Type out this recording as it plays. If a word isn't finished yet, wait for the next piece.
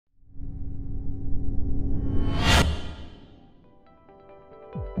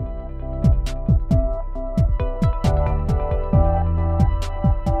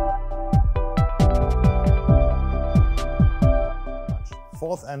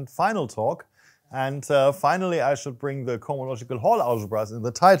fourth and final talk. And finally, I should bring the Cohomological Hall algebras in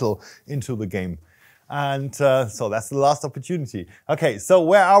the title into the game. And so that's the last opportunity. Okay, so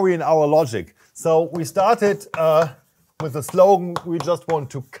where are we in our logic? So we started with the slogan, we just want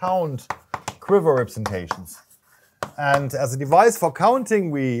to count quiver representations. And as a device for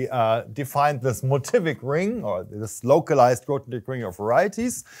counting, we defined this Motivic ring, or this localized quadratic ring of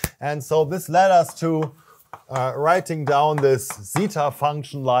varieties. And so this led us to writing down this zeta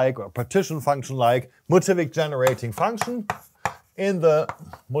function-like or partition function-like Motivic generating function in the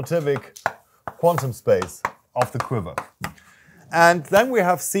Motivic quantum space of the quiver. And then we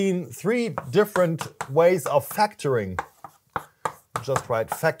have seen three different ways of factoring. Just write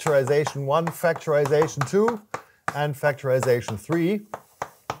factorization 1, factorization 2, and factorization 3.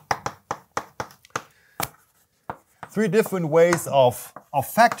 Three different ways of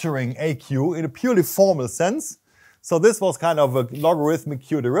factoring AQ in a purely formal sense. So this was kind of a logarithmic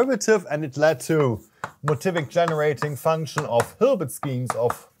Q derivative, and it led to Motivic generating function of Hilbert schemes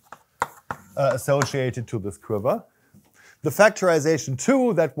of associated to this quiver. The factorization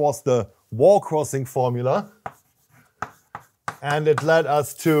 2, that was the wall crossing formula, and it led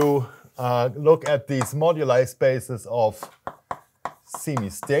us to look at these moduli spaces of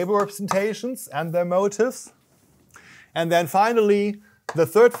semi-stable representations and their motives. And then finally, the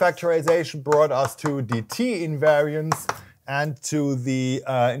third factorization brought us to DT invariants and to the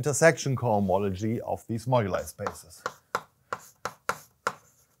intersection cohomology of these moduli spaces.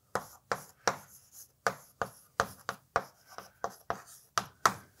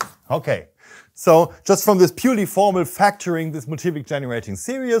 Okay, so just from this purely formal factoring, this Motivic generating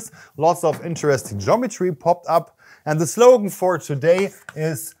series, lots of interesting geometry popped up. And the slogan for today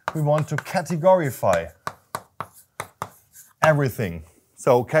is we want to categorify everything.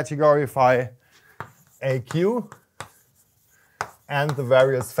 So categorify AQ and the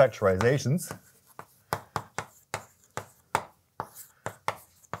various factorizations.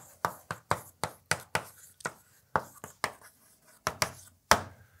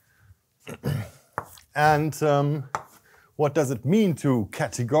 And what does it mean to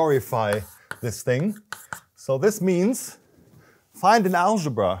categorify this thing? So this means find an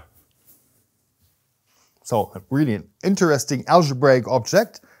algebra. So really an interesting algebraic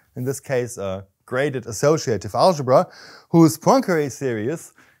object, in this case a graded associative algebra, whose Poincare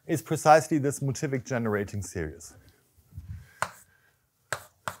series is precisely this Motivic generating series.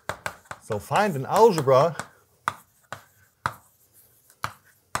 So find an algebra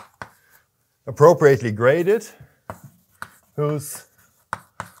appropriately graded, whose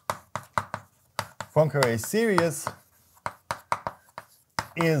Poincare series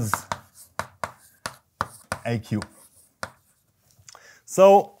is AQ.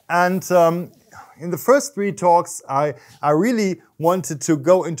 So, and in the first three talks, I really wanted to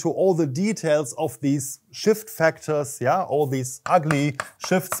go into all the details of these shift factors, yeah, all these ugly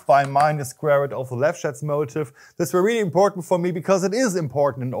shifts by minus square root of the Lefschetz motive. This were really important for me because it is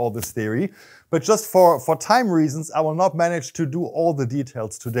important in all this theory. But just for time reasons, I will not manage to do all the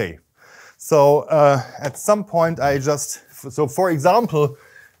details today. So at some point so for example,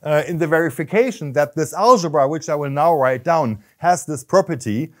 in the verification that this algebra, which I will now write down, has this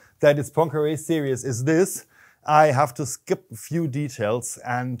property that its Poincare series is this, I have to skip a few details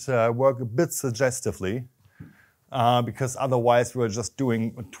and work a bit suggestively, because otherwise we're just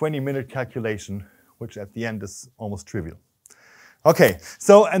doing a 20-minute calculation, which at the end is almost trivial. Okay,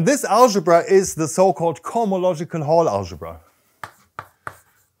 so, and this algebra is the so-called Cohomological Hall algebra.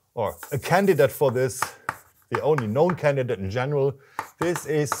 Or a candidate for this, the only known candidate in general, this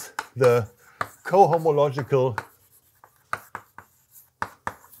is the Cohomological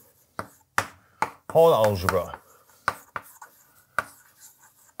Hall algebra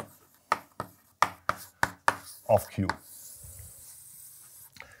of Q.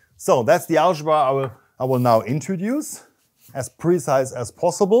 So that's the algebra I will now introduce, as precise as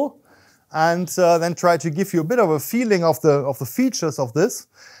possible, and then try to give you a bit of a feeling of the features of this.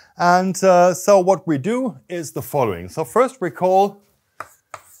 And so what we do is the following. So first recall,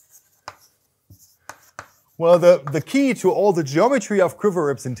 well, the key to all the geometry of quiver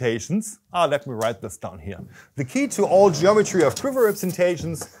representations, let me write this down here. The key to all geometry of quiver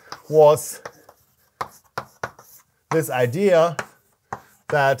representations was this idea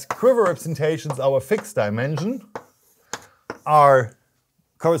that quiver representations are a fixed dimension,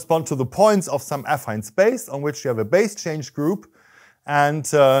 correspond to the points of some affine space on which you have a base change group, and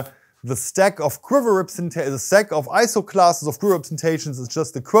the stack of quiver representations, the stack of isoclasses of quiver representations is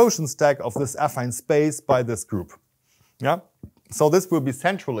just the quotient stack of this affine space by this group. Yeah, so this will be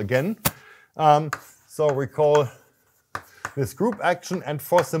central again. So recall this group action. And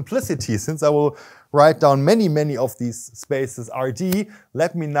for simplicity, since I will write down many of these spaces RD,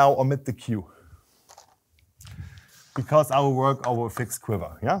 let me now omit the Q, because I will work over a fixed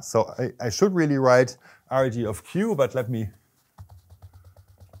quiver. Yeah, so I should really write RD of Q, but let me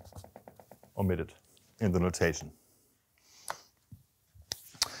omit it in the notation.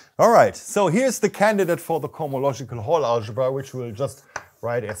 All right, so here's the candidate for the cohomological Hall algebra, which we'll just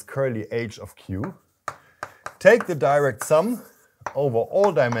write as curly H of Q. Take the direct sum over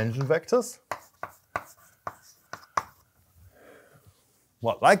all dimension vectors.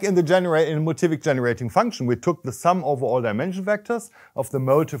 Well, like in the Motivic generating function, we took the sum over all dimension vectors of the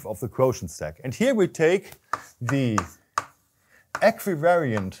motive of the quotient stack. And here we take the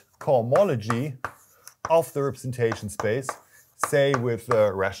equivariant cohomology of the representation space, say with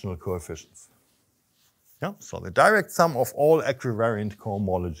rational coefficients. Yeah? So the direct sum of all equivariant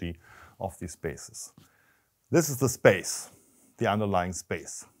cohomology of these spaces. This is the space, the underlying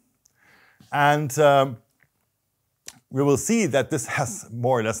space. And we will see that this has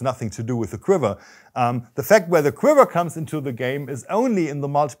more or less nothing to do with the quiver. The fact where the quiver comes into the game is only in the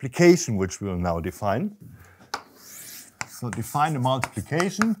multiplication, which we will now define. So define the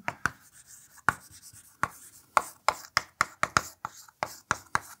multiplication.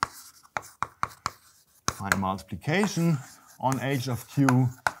 Define multiplication on H of Q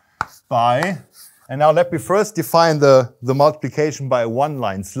by, and now let me first define the multiplication by a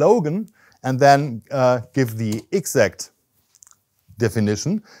one-line slogan, and then give the exact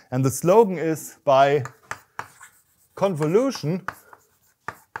definition. And the slogan is by convolution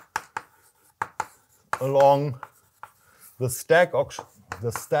along the stack of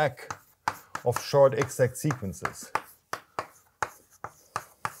short exact sequences.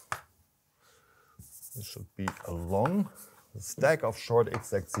 This should be along the stack of short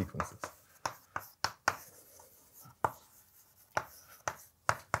exact sequences.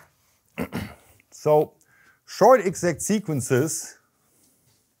 So short exact sequences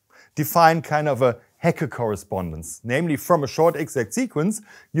define kind of a Hecke correspondence. Namely, from a short exact sequence,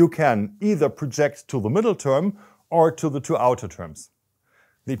 you can either project to the middle term or to the two outer terms.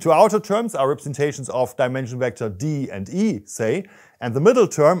 The two outer terms are representations of dimension vector D and E, say, and the middle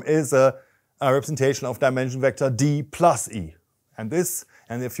term is a representation of dimension vector D plus E. And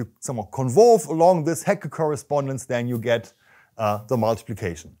if you somehow convolve along this Hecke correspondence, then you get the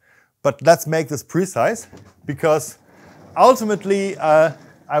multiplication. But let's make this precise, because ultimately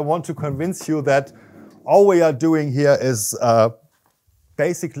I want to convince you that all we are doing here is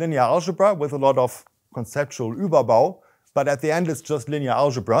basic linear algebra with a lot of conceptual Überbau, but at the end it's just linear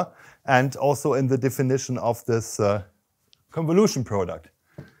algebra, and also in the definition of this convolution product,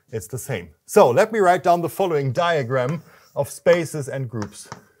 it's the same. So let me write down the following diagram of spaces and groups.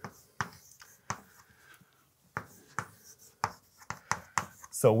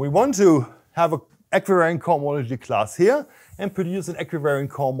 So we want to have an equivariant cohomology class here and produce an equivariant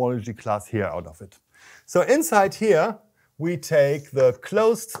cohomology class here out of it. So inside here, we take the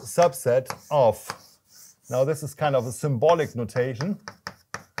closed subset of, now this is kind of a symbolic notation,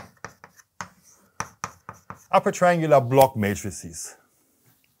 upper triangular block matrices.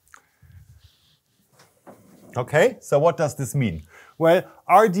 Okay, so what does this mean? Well,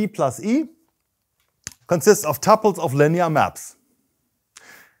 RD plus E consists of tuples of linear maps.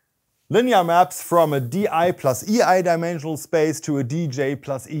 Linear maps from a DI plus EI dimensional space to a DJ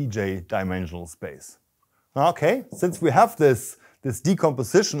plus EJ dimensional space. Okay, since we have this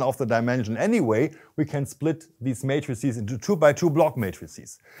decomposition of the dimension anyway, we can split these matrices into 2x2 block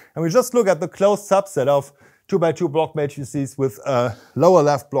matrices. And we just look at the closed subset of 2x2 block matrices with a lower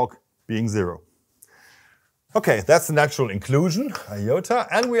left block being 0. Okay, that's the natural inclusion, iota,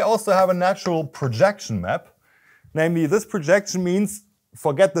 and we also have a natural projection map. Namely, this projection means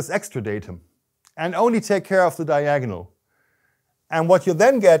forget this extra datum and only take care of the diagonal. And what you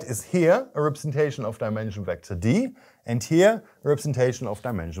then get is here a representation of dimension vector D, and here a representation of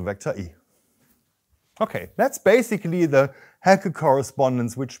dimension vector E. Okay, that's basically the Hecke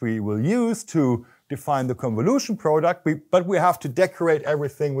correspondence which we will use to define the convolution product, but we have to decorate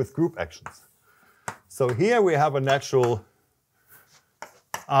everything with group actions. So here we have a natural,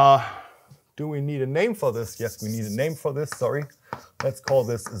 do we need a name for this? Yes, we need a name for this, sorry. Let's call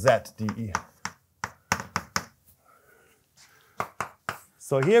this ZDE.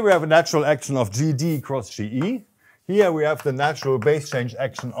 So here we have a natural action of GD cross GE. Here we have the natural base change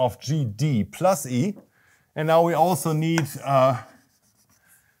action of GD plus E. And now we also need a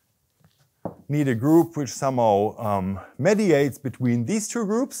group which somehow mediates between these two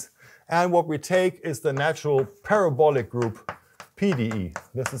groups. And what we take is the natural parabolic group PDE.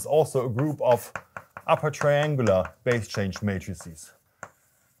 This is also a group of upper triangular base change matrices.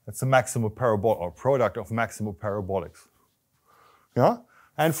 That's a maximal parabolic or product of maximal parabolics. Yeah?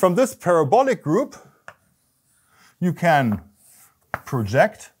 And from this parabolic group, you can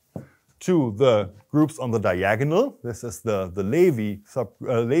project to the groups on the diagonal. This is the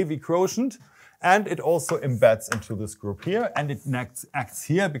Levy quotient. And it also embeds into this group here. And it acts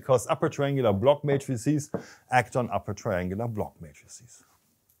here because upper triangular block matrices act on upper triangular block matrices.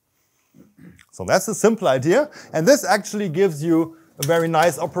 So that's a simple idea. And this actually gives you a very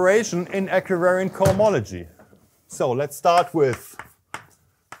nice operation in equivariant cohomology. So let's start with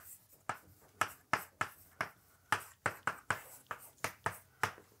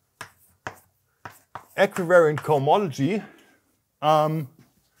equivariant cohomology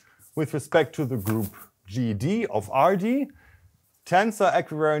with respect to the group GD of RD, tensor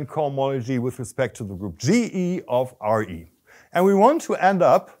equivariant cohomology with respect to the group GE of RE. And we want to end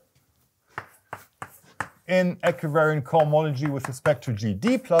up in equivariant cohomology with respect to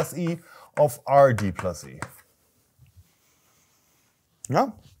GD plus E of RD plus E. Yeah?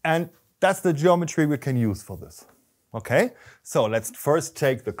 And that's the geometry we can use for this. Okay? So let's first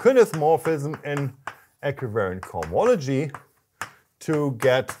take the Künith morphism in equivariant cohomology to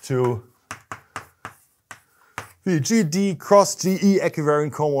get to the GD cross GE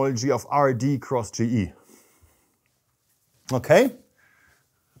equivariant cohomology of RD cross GE. Okay?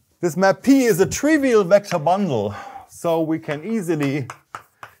 This map P is a trivial vector bundle, so we can easily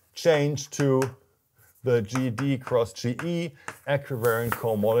change to the GD cross GE equivariant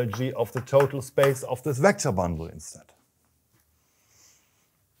cohomology of the total space of this vector bundle instead.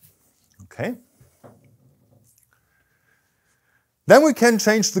 Okay? Then we can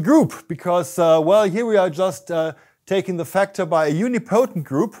change the group because, well, here we are just taking the factor by a unipotent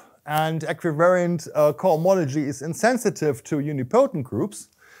group, and equivariant cohomology is insensitive to unipotent groups.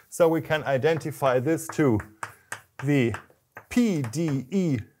 So we can identify this to the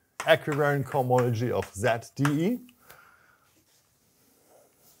PDE equivariant cohomology of ZDE.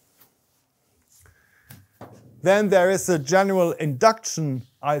 Then there is a general induction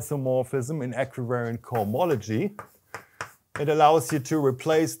isomorphism in equivariant cohomology. It allows you to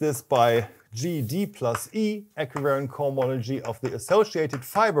replace this by GD plus E, equivariant cohomology of the associated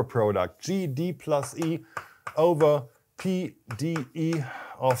fiber product, GD plus E over PDE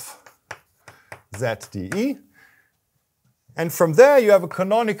of ZDE. And from there you have a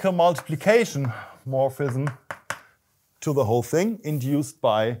canonical multiplication morphism to the whole thing induced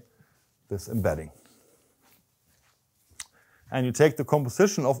by this embedding. And you take the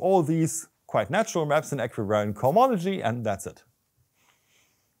composition of all these quite natural maps in equivariant cohomology, and that's it.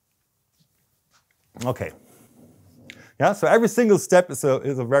 Okay. Yeah, so every single step is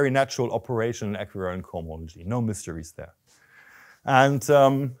a very natural operation in equivariant cohomology. No mysteries there. And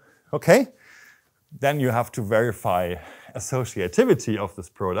okay, then you have to verify associativity of this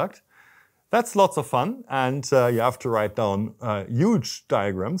product. That's lots of fun, and you have to write down huge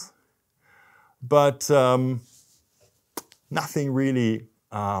diagrams. But nothing really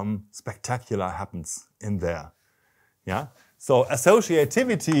spectacular happens in there. Yeah? So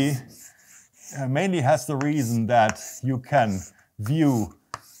associativity mainly has the reason that you can view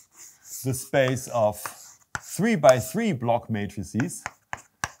the space of 3 by 3 block matrices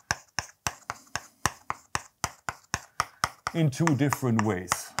in two different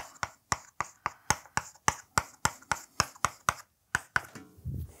ways.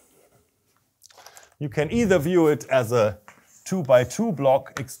 You can either view it as a 2 by 2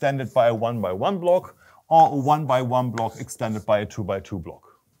 block extended by a 1 by 1 block, or a 1 by 1 block extended by a 2 by 2 block.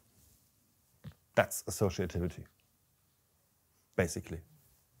 That's associativity, basically.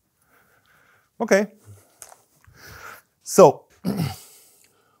 Okay. So,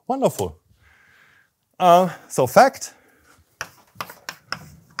 wonderful. So fact,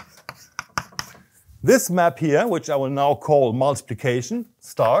 this map here, which I will now call multiplication,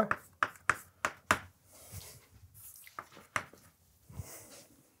 star,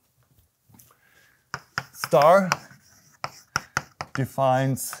 star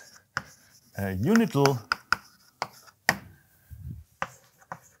defines a unital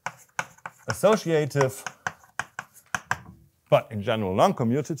associative, but in general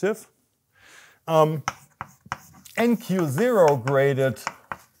non-commutative, NQ0 graded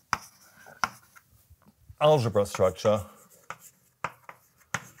algebra structure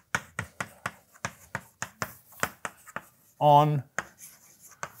on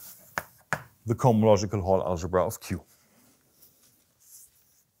the cohomological Hall algebra of Q.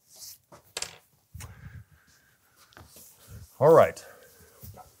 All right.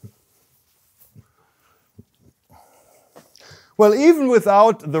 Well, even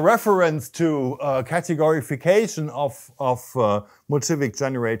without the reference to categorification of Motivic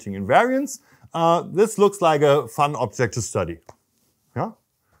generating invariants, this looks like a fun object to study. Yeah?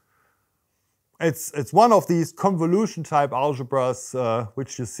 It's one of these convolution type algebras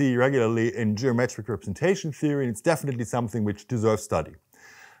which you see regularly in geometric representation theory, and it's definitely something which deserves study.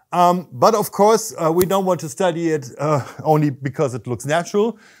 But of course, we don't want to study it only because it looks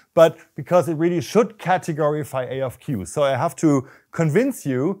natural, but because it really should categorify A of Q. So I have to convince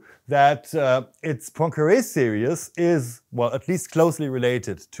you that its Poincare series is, well, at least closely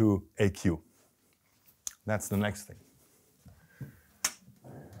related to AQ. That's the next thing.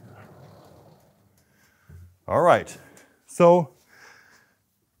 All right, so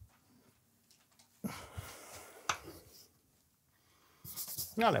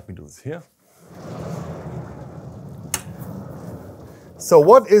now let me do this here. So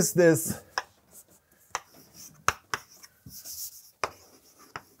what is this?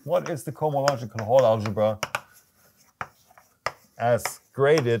 What is the cohomological Hall algebra as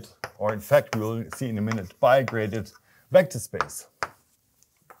graded, or in fact we will see in a minute, bi-graded vector space?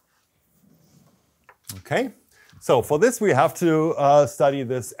 Okay, so for this we have to study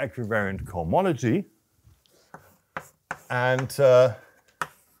this equivariant cohomology. And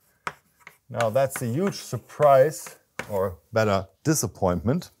now that's a huge surprise, or better,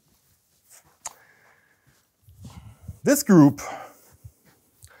 disappointment. This group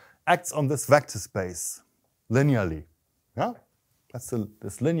acts on this vector space linearly. Yeah? That's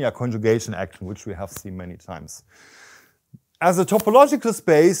this linear conjugation action, which we have seen many times. As a topological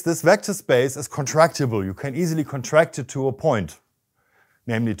space, this vector space is contractible. You can easily contract it to a point,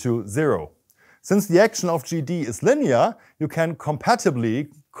 namely to 0. Since the action of GD is linear, you can compatibly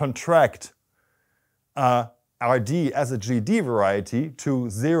contract RD as a GD variety to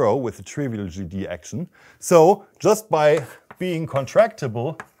 0 with a trivial GD action. So just by being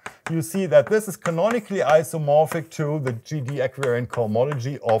contractible, you see that this is canonically isomorphic to the GD equivariant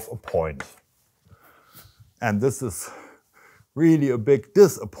cohomology of a point. And this is really a big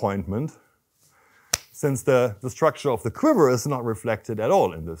disappointment, since the structure of the quiver is not reflected at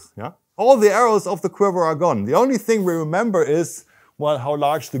all in this. Yeah? All the arrows of the quiver are gone. The only thing we remember is, well, how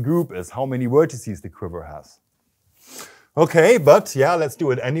large the group is, how many vertices the quiver has. Okay, but yeah, let's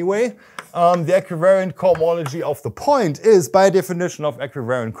do it anyway. The equivariant cohomology of the point is, by definition of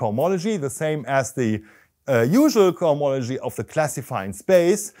equivariant cohomology, the same as the usual cohomology of the classifying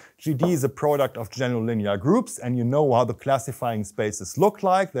space. GD is a product of general linear groups, and you know how the classifying spaces look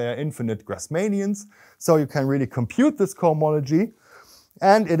like. They are infinite Grassmannians, so you can really compute this cohomology.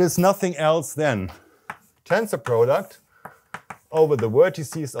 And it is nothing else than tensor product over the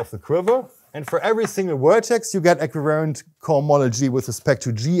vertices of the quiver. And for every single vertex, you get equivariant cohomology with respect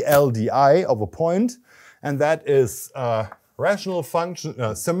to GLDI of a point. And that is rational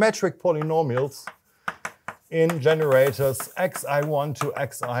function, symmetric polynomials in generators xi1 to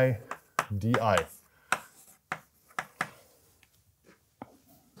xi(di).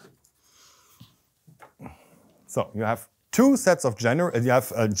 So you have two sets of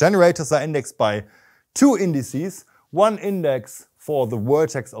generators are indexed by two indices, one index for the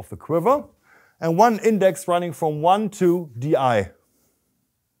vertex of the quiver, and one index running from 1 to di.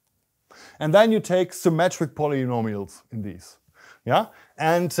 And then you take symmetric polynomials in these. Yeah?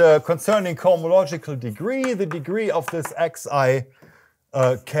 And concerning cohomological degree, the degree of this xi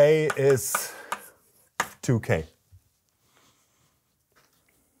k is 2k.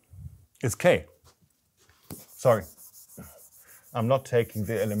 It's k. Sorry. I'm not taking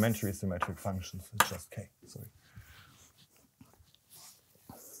the elementary symmetric functions. It's just k. Sorry.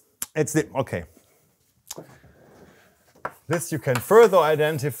 It's the, okay. This you can further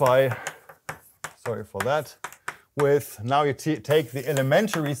identify, sorry for that, with, now you take the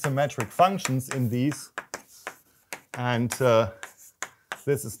elementary symmetric functions in these, and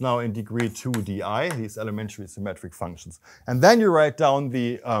this is now in degree 2 di, these elementary symmetric functions. And then you write down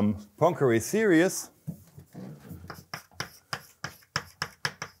the Poincare series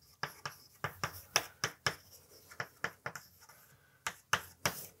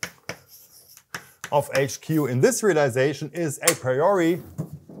of HQ in this realization is a priori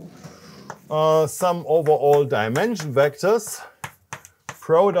sum over all dimension vectors,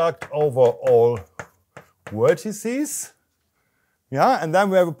 product over all vertices. Yeah, and then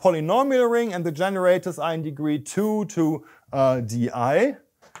we have a polynomial ring, and the generators are in degree 2 to di.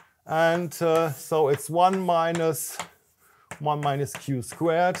 And so it's 1 minus q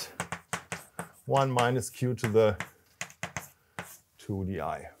squared, 1 minus q to the 2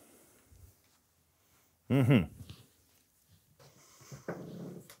 di.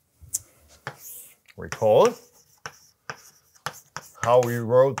 Recall how we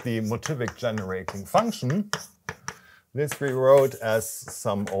wrote the Motivic generating function. This we wrote as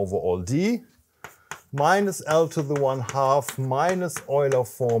sum over all d minus L to the 1/2 minus Euler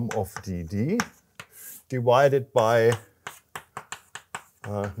form of dd divided by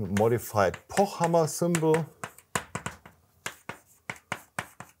modified Pochhammer symbol.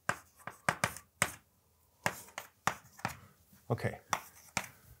 Okay.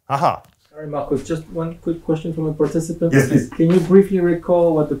 Aha. Sorry, Markus, just one quick question from a participant. Yes, please. Can you briefly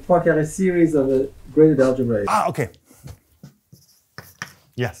recall what the Poincaré series of a graded algebra is? Ah, okay.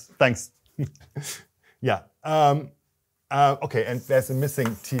 Yes, thanks. Yeah. Okay, and there's a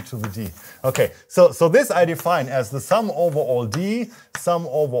missing t to the d. Okay, so this I define as the sum over all d, sum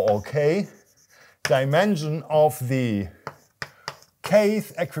over all k, dimension of the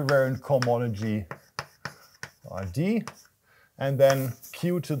kth equivariant cohomology d, and then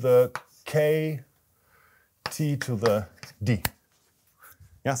q to the k, t to the d.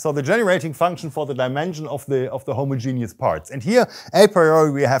 Yeah, so the generating function for the dimension of the homogeneous parts. And here, a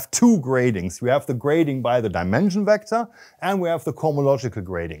priori, we have two gradings. We have the grading by the dimension vector, and we have the cohomological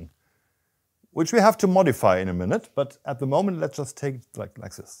grading, which we have to modify in a minute. But at the moment, let's just take it like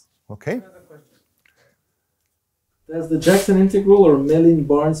this. Okay? Another question. Does the Jackson integral or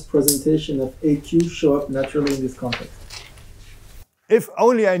Mellin-Barnes presentation of AQ show up naturally in this context? If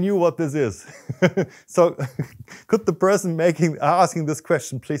only I knew what this is. So could the person asking this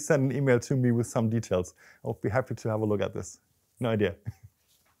question please send an email to me with some details? I'll be happy to have a look at this. No idea.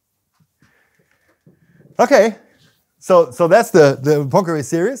 Okay, so that's the Poincaré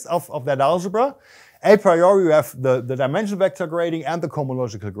series of that algebra. A priori we have the dimension vector grading and the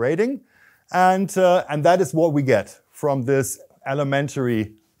cohomological grading. And that is what we get from this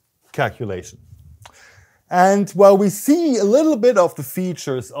elementary calculation. And well, we see a little bit of the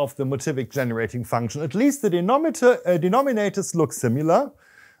features of the Motivic generating function. At least the denominators look similar.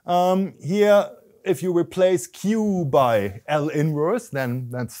 Here, if you replace q by L inverse, then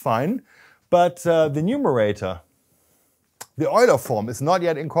that's fine. But the numerator, the Euler form, is not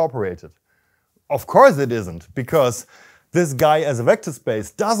yet incorporated. Of course it isn't, because this guy as a vector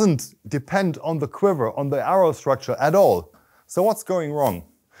space doesn't depend on the quiver, on the arrow structure at all. So what's going wrong?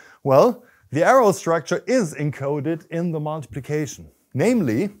 Well, the arrow structure is encoded in the multiplication.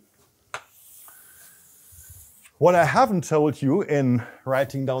 Namely, what I haven't told you in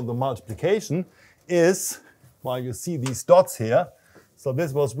writing down the multiplication is, well, you see these dots here. So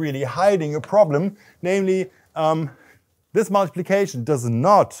this was really hiding a problem. Namely, this multiplication does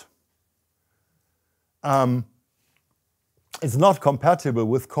not is not compatible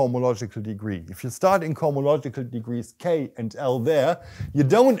with cohomological degree. If you start in cohomological degrees k and L there, you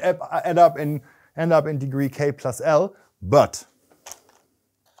don't end up in degree k plus L, but.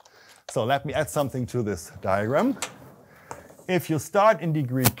 So let me add something to this diagram. If you start in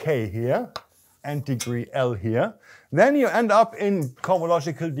degree k here and degree L here, then you end up in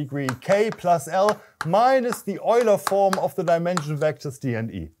cohomological degree k plus L minus the Euler form of the dimension vectors d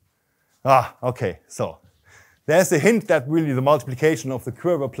and e. Ah, okay, so there's a hint that really the multiplication of the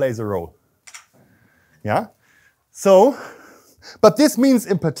quiver plays a role. Yeah? So, but this means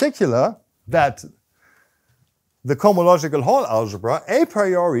in particular that the Cohomological Hall algebra a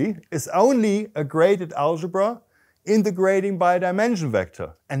priori is only a graded algebra in the grading by a dimension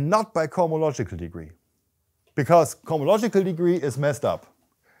vector and not by cohomological degree. Because cohomological degree is messed up.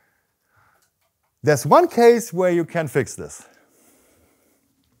 There's one case where you can fix this.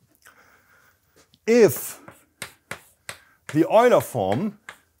 If the Euler form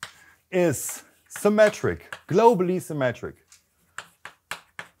is symmetric, globally symmetric,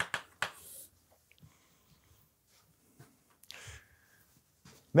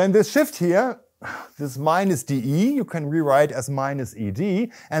 then this shift here, this minus dE, you can rewrite as minus ed,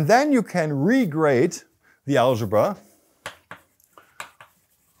 and then you can regrade the algebra.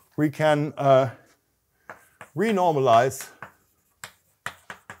 We can renormalize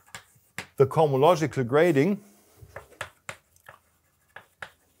the cohomological grading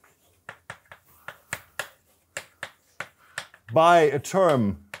by a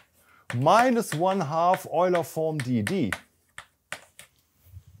term minus 1/2 Euler form dd.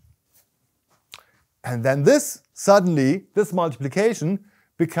 And then this, suddenly, this multiplication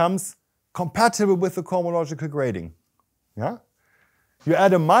becomes compatible with the cohomological grading. Yeah? You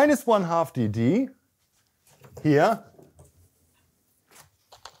add a minus 1/2 dd here.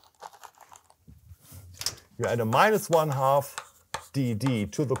 You add a minus 1/2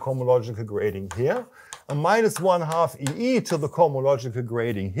 dd to the cohomological grading here, a minus 1/2 EE to the cohomological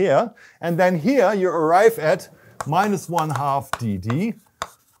grading here, and then here you arrive at minus 1/2 dd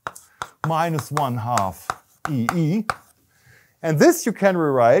minus 1/2 EE. And this you can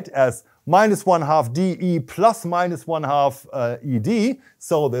rewrite as minus 1/2 dE plus minus 1/2 ED.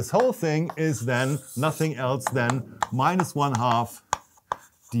 So this whole thing is then nothing else than minus 1/2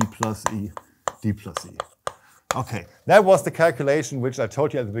 d plus E, d plus E. Okay, that was the calculation which I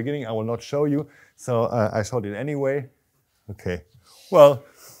told you at the beginning. I will not show you, so I showed it anyway. Okay, well.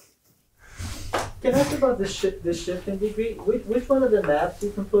 Can I ask about the shift in degree? Which one of the maps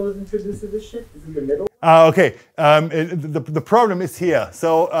you compose introduces the shift? Is it the middle? Okay, the problem is here.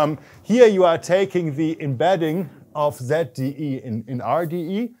 So here you are taking the embedding of ZDE in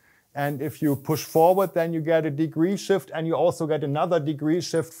RDE. And if you push forward, then you get a degree shift. And you also get another degree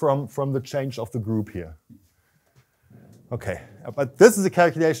shift from the change of the group here. Okay, but this is a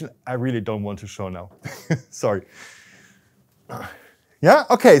calculation I really don't want to show now. Sorry. Yeah,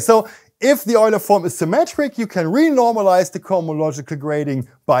 okay, so if the Euler form is symmetric, you can renormalize the cohomological grading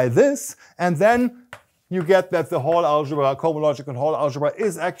by this, and then you get that the Hall algebra, cohomological Hall algebra,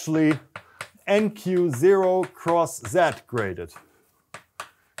 is actually NQ0 cross Z graded.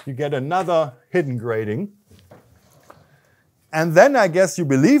 You get another hidden grading. And then I guess you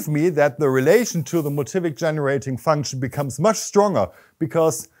believe me that the relation to the Motivic generating function becomes much stronger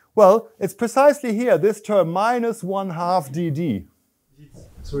because, well, it's precisely here, this term minus 1/2 dd.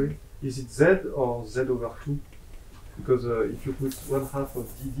 Sorry, is it Z or Z over 2? Because if you put 1/2 of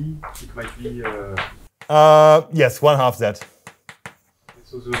dd, it might be... yes, 1/2 Z.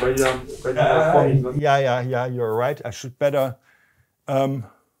 So the Bayesian form is not... Yeah, you're right. I should better...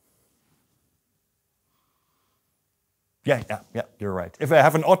 Yeah, you're right. If I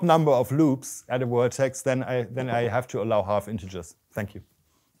have an odd number of loops at a vertex, then I have to allow half integers. Thank you.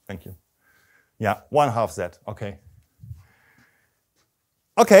 Yeah, 1/2 Z, okay.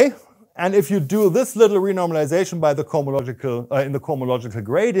 Okay, and if you do this little renormalization by the cohomological, in the cohomological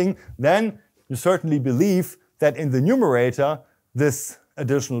grading, then you certainly believe that in the numerator, this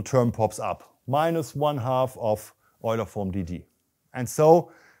additional term pops up, minus 1/2 of Euler form dd. And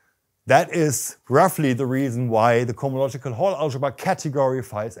so that is roughly the reason why the cohomological Hall algebra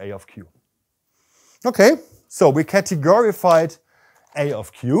categorifies A of Q. Okay, so we categorified A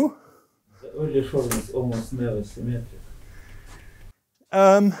of Q. The Euler form is almost never symmetric.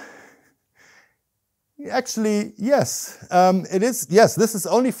 Actually, yes, it is. Yes, this is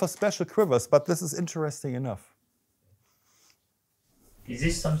only for special quivers, but this is interesting enough. Is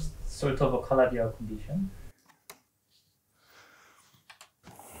this some sort of a Calabi-Yau condition?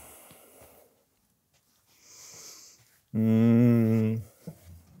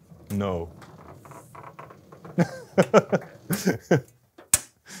 No.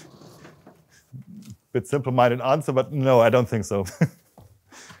 Bit simple-minded answer, but no, I don't think so.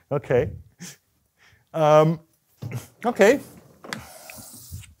 Okay. Okay.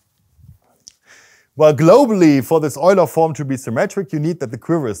 Well, globally, for this Euler form to be symmetric, you need that the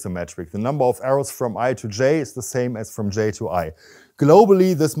quiver is symmetric. The number of arrows from I to J is the same as from J to I.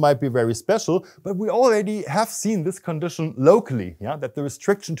 Globally, this might be very special, but we already have seen this condition locally, yeah, that the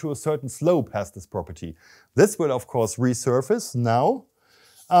restriction to a certain slope has this property. This will, of course, resurface now.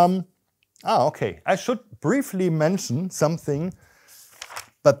 Okay, I should briefly mention something,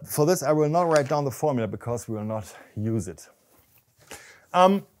 but for this I will not write down the formula because we will not use it.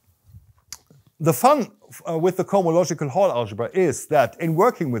 The fun with the cohomological Hall algebra is that in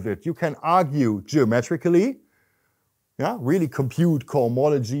working with it, you can argue geometrically, yeah, really compute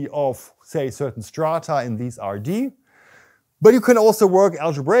cohomology of, say, certain strata in these RD. But you can also work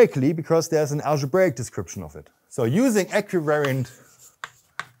algebraically because there's an algebraic description of it. So using equivariant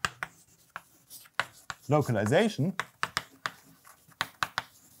localization,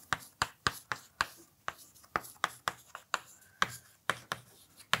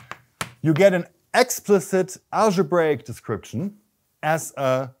 you get an explicit algebraic description as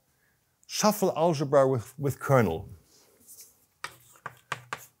a shuffle algebra with kernel.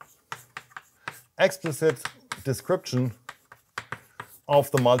 Explicit description of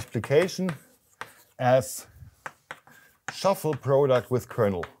the multiplication as shuffle product with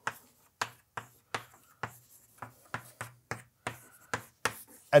kernel.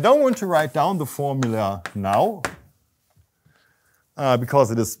 I don't want to write down the formula now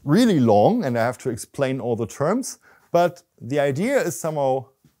because it is really long and I have to explain all the terms, but the idea is somehow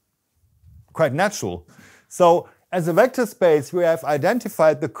quite natural. So as a vector space, we have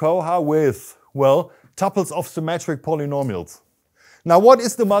identified the coha with, well, tuples of symmetric polynomials. Now, what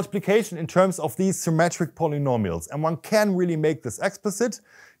is the multiplication in terms of these symmetric polynomials? And one can really make this explicit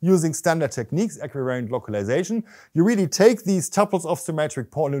using standard techniques, equivariant localization. You really take these tuples of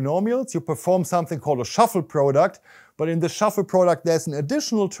symmetric polynomials, you perform something called a shuffle product, but in the shuffle product there's an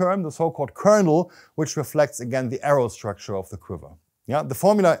additional term, the so-called kernel, which reflects again the arrow structure of the quiver. Yeah, the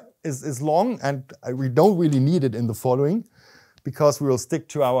formula is long and we don't really need it in the following because we will stick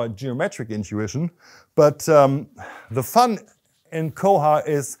to our geometric intuition. But the fun in Coha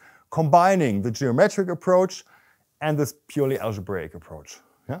is combining the geometric approach and this purely algebraic approach.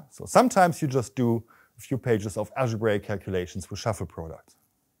 Yeah? So sometimes you just do a few pages of algebraic calculations with shuffle product.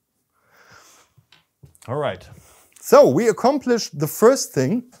 All right. So we accomplished the first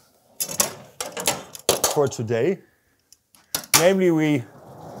thing for today. Namely, we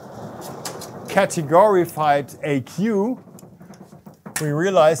categorified AQ. We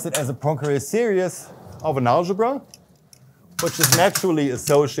realized that as a Poincare series of an algebra, which is naturally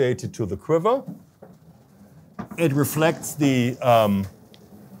associated to the quiver. It reflects the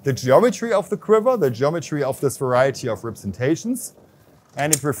geometry of the quiver, the geometry of this variety of representations,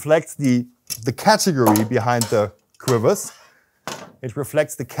 and it reflects the category behind the quivers. It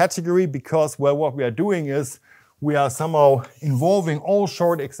reflects the category because, well, what we are doing is we are somehow involving all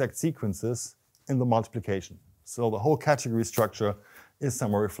short exact sequences in the multiplication. So the whole category structure is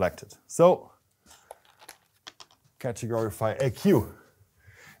somewhere reflected. So categorify AQ.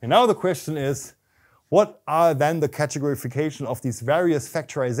 And now the question is, what are then the categorification of these various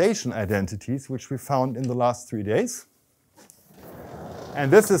factorization identities which we found in the last 3 days? And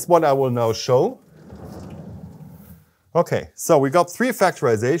this is what I will now show. Okay, so we got 3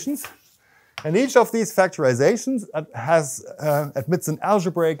 factorizations. And each of these factorizations admits an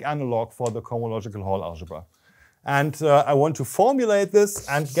algebraic analog for the Cohomological Hall algebra. And I want to formulate this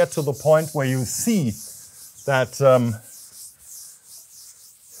and get to the point where you see that,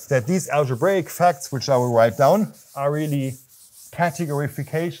 that these algebraic facts, which I will write down, are really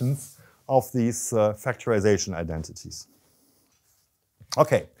categorifications of these factorization identities.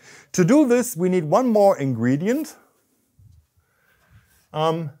 Okay, to do this, we need one more ingredient.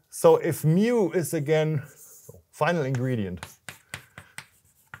 So if mu is again final ingredient,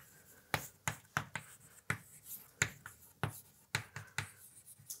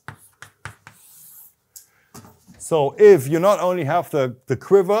 so if you not only have the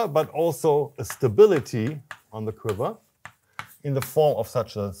quiver, but also a stability on the quiver in the form of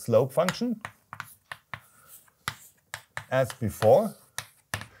such a slope function as before,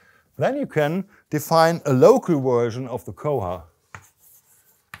 then you can define a local version of the Coha.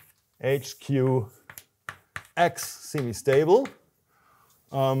 HQX semi-stable,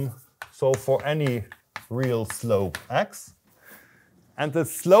 so for any real slope x. And the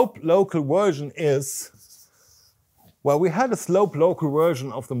slope local version is, well, we had a slope local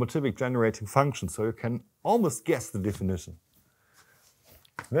version of the Motivic generating function, so you can almost guess the definition.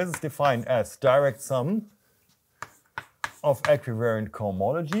 This is defined as direct sum of equivariant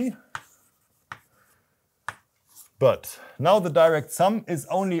cohomology. But now the direct sum is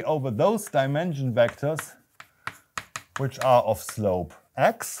only over those dimension vectors which are of slope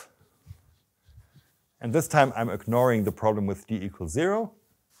x. And this time I'm ignoring the problem with d equals 0.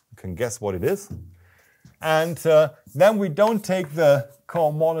 You can guess what it is. And then we don't take the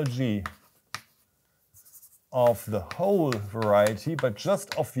cohomology of the whole variety, but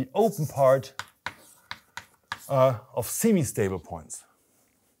just of the open part of semi-stable points.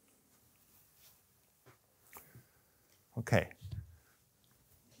 Okay,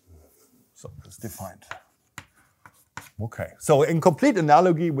 so it's defined. Okay, so in complete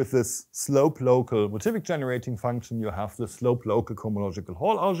analogy with this slope local Motivic generating function, you have the slope local cohomological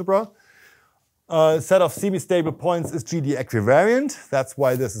Hall algebra. Set of semi-stable points is GD equivariant. That's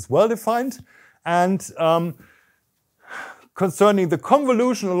why this is well defined. And concerning the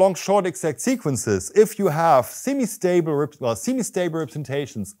convolution along short exact sequences, if you have semi-stable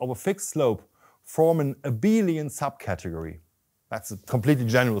representations of a fixed slope form an abelian subcategory. That's a completely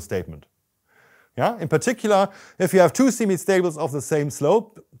general statement. Yeah? In particular, if you have 2 semi-stables of the same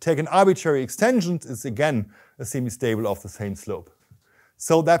slope, take an arbitrary extension, it's again a semi-stable of the same slope.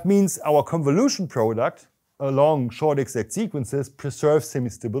 So that means our convolution product along short exact sequences preserves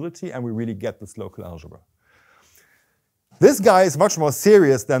semi-stability and we really get this local algebra. This guy is much more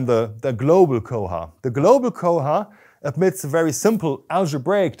serious than the global Coha. The global Coha admits a very simple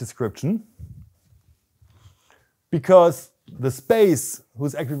algebraic description because the space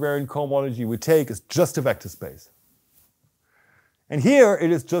whose equivariant cohomology we take is just a vector space. And here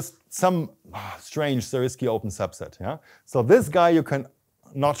it is just some strange Zariski open subset. Yeah? So this guy you can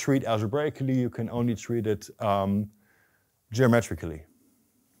not treat algebraically, you can only treat it geometrically.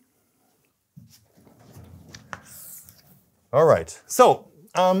 All right, so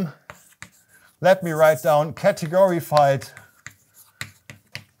let me write down categorified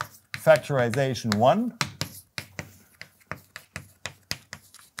factorization 1.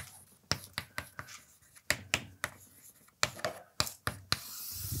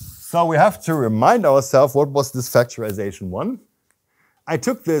 So we have to remind ourselves what was this factorization 1. I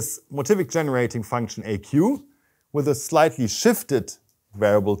took this Motivic generating function AQ with a slightly shifted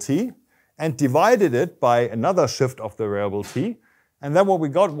variable t and divided it by another shift of the variable t. And then what we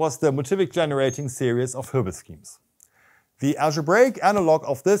got was the Motivic generating series of Hilbert schemes. The algebraic analog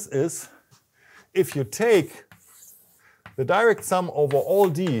of this is if you take the direct sum over all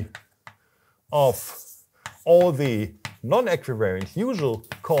d of all the non-equivariant usual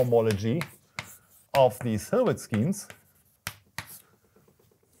cohomology of these Hilbert schemes,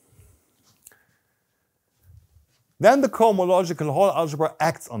 then the cohomological Hall algebra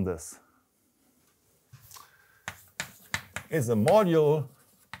acts on this. Is a module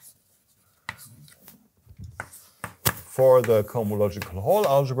for the cohomological Hall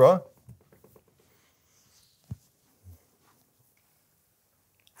algebra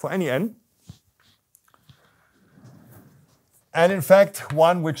for any n. And in fact,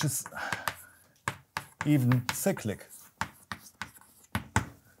 one which is even cyclic.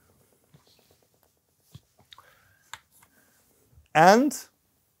 And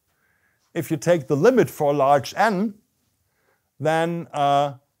if you take the limit for large n, then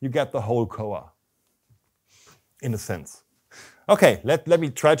you get the whole Coa, in a sense. Okay, let me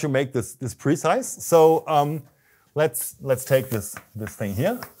try to make this precise. So let's take this thing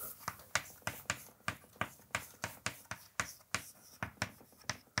here.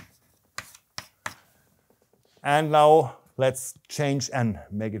 And now let's change n,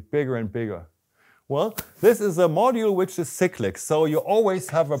 make it bigger and bigger. Well, this is a module which is cyclic, so you always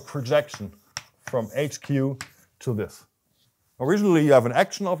have a projection from HQ to this. Originally, you have an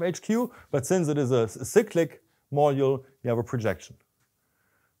action of HQ, but since it is a cyclic module, you have a projection.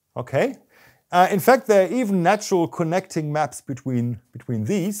 Okay? In fact, there are even natural connecting maps between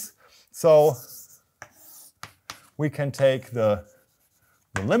these. So we can take the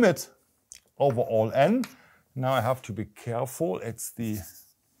limit over all n. Now I have to be careful. It's the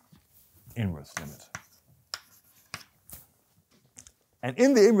inverse limit. And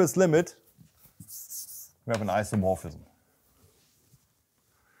in the inverse limit, we have an isomorphism.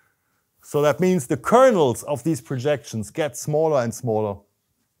 So that means the kernels of these projections get smaller and smaller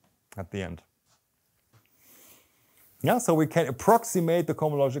at the end. Yeah, so we can approximate the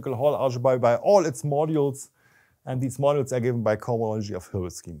cohomological Hall algebra by all its modules, and these modules are given by cohomology of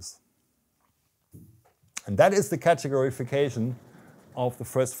Hilbert schemes. And that is the categorification of the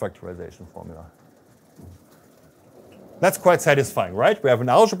first factorization formula. That's quite satisfying, right? We have an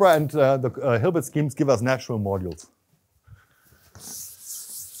algebra, and the Hilbert schemes give us natural modules.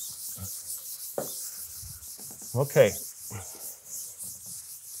 Okay.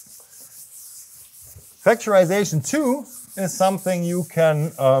 Factorization 2 is something you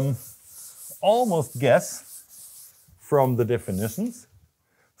can almost guess from the definitions.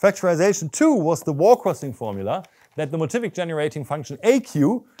 Factorization 2 was the wall-crossing formula that the Motivic generating function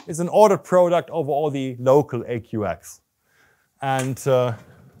AQ is an ordered product over all the local AQX. And so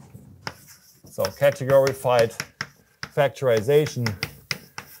categorified factorization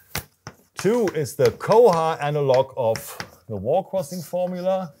 2 is the Coha analog of the wall-crossing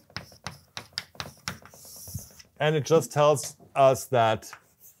formula. And it just tells us that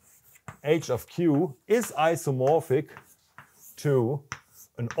H of Q is isomorphic to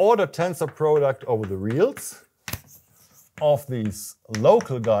an ordered tensor product over the reals of these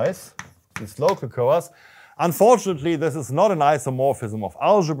local guys, these local coas. Unfortunately, this is not an isomorphism of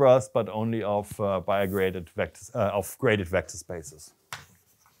algebras, but only of graded vector spaces.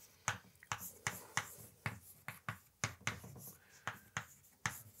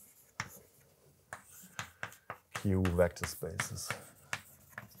 Q vector spaces.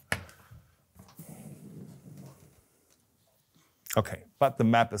 Okay, but the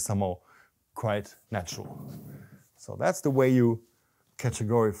map is somehow quite natural. So that's the way you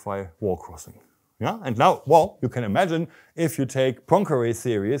categorify wall crossing. Yeah, and now, well, you can imagine if you take Poincare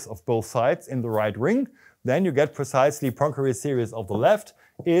series of both sides in the right ring, then you get precisely Poincare series of the left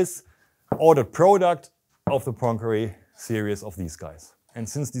is ordered product of the Poincare series of these guys. And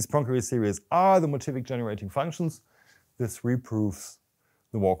since these Poincare series are the Motivic generating functions, this reproves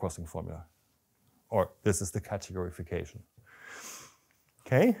the wall crossing formula. Or this is the categorification.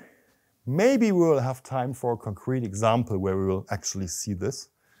 Okay, maybe we will have time for a concrete example where we will actually see this.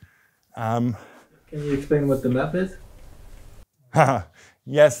 Can you explain what the map is?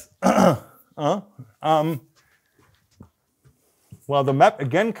 Yes. Well, the map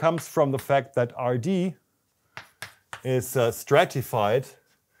again comes from the fact that RD is stratified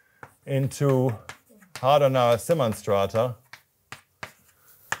into Harder-Simon strata.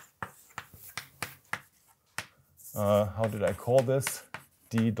 How did I call this?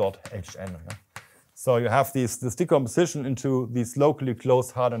 D.Hn. Yeah? So you have this decomposition into these locally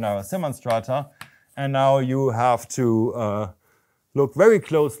closed Harder-Simon strata, and now you have to look very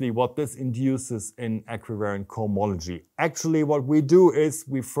closely what this induces in equivariant cohomology. Actually, what we do is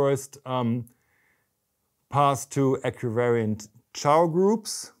we first pass to equivariant Chow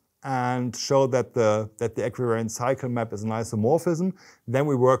groups and show that the equivariant cycle map is an isomorphism. Then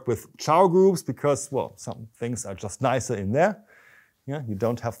we work with Chow groups because, well, some things are just nicer in there. Yeah, you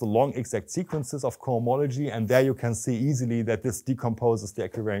don't have the long exact sequences of cohomology, and there you can see easily that this decomposes the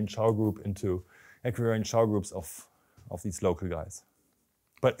equivariant Chow group into equivariant Chow groups of these local guys.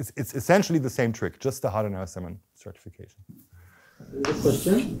 But it's essentially the same trick, just the Harder-Simon stratification. There's a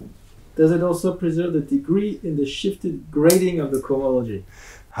question. Does it also preserve the degree in the shifted grading of the cohomology?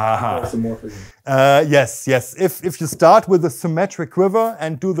 Yes. If you start with a symmetric quiver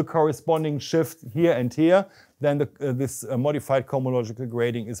and do the corresponding shift here and here, then this modified cohomological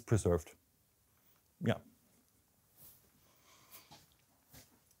grading is preserved. Yeah.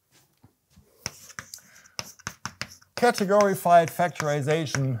 Categorified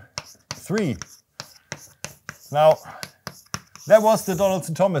factorization 3. Now, that was the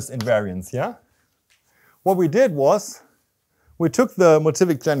Donaldson-Thomas invariance, yeah? What we did was, we took the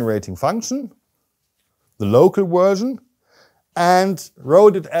Motivic generating function, the local version, and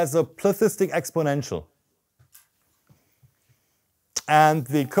wrote it as a plothistic exponential. And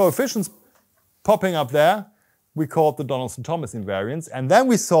the coefficients popping up there, we called the Donaldson-Thomas invariance, and then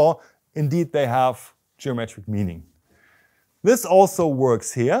we saw, indeed, they have geometric meaning. This also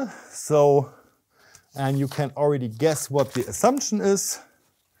works here, so, and you can already guess what the assumption is.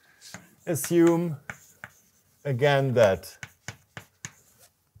 Assume, again, that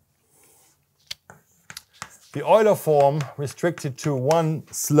the Euler form restricted to one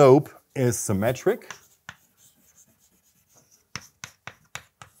slope is symmetric.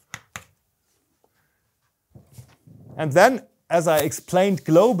 And then, as I explained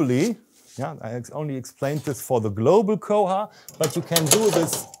globally, yeah, I only explained this for the global coha, but you can do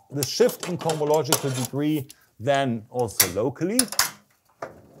this shift in cohomological degree then also locally.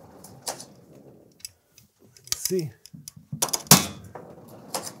 Let's see.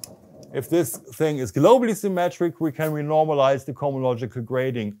 If this thing is globally symmetric, we can renormalize the cohomological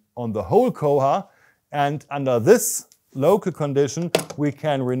grading on the whole coha, and under this local condition, we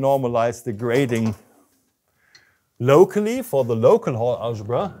can renormalize the grading locally for the local Hall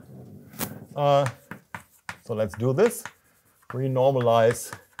algebra. So let's do this.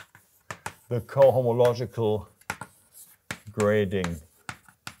 Renormalize the cohomological grading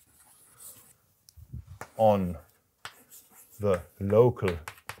on the local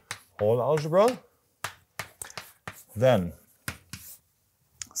Hall algebra. Then,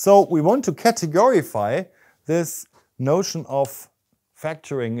 so we want to categorify this notion of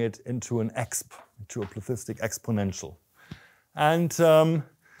factoring it into an exp, into a plothistic exponential. And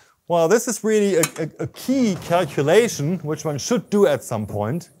well, this is really a key calculation which one should do at some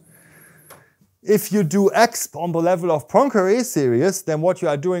point. If you do exp on the level of Poincare series, then what you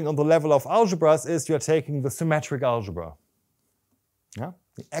are doing on the level of algebras is you're taking the symmetric algebra. Yeah?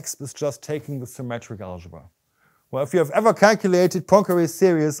 The exp is just taking the symmetric algebra. Well, if you have ever calculated Poincare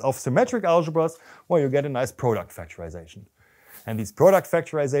series of symmetric algebras, well, you get a nice product factorization. And these product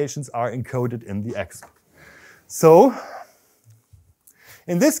factorizations are encoded in the exp. So,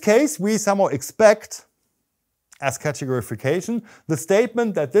 in this case, we somehow expect, as categorification, the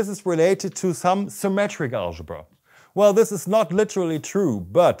statement that this is related to some symmetric algebra. Well, this is not literally true,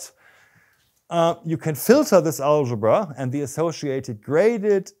 but you can filter this algebra, and the associated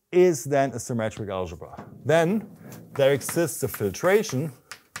graded is then a symmetric algebra. Then there exists a filtration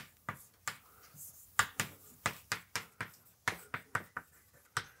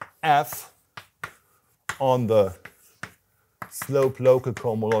F on the slope local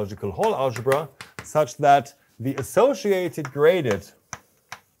cohomological Hall algebra such that the associated graded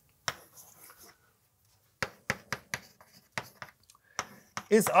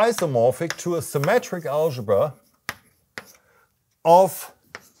is isomorphic to a symmetric algebra of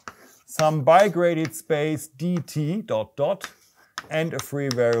some bigraded space dt dot dot and a free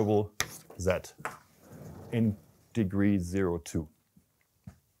variable z in degree 0, 2.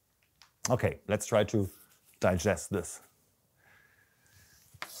 Okay, let's try to digest this.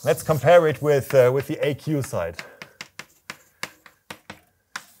 Let's compare it with the AQ side.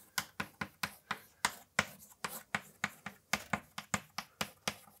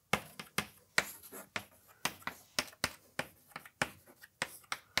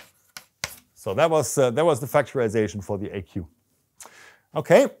 So that was the factorization for the AQ.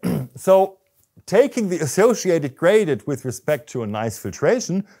 Okay, so taking the associated graded with respect to a nice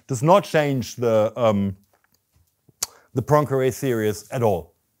filtration does not change the Poincare series at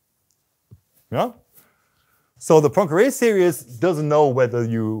all. Yeah? So the Poincare series doesn't know whether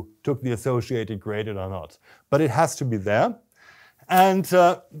you took the associated graded or not, but it has to be there. And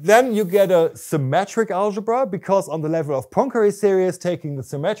then you get a symmetric algebra, because on the level of Poincare series, taking the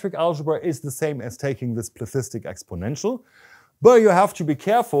symmetric algebra is the same as taking this plethistic exponential. But you have to be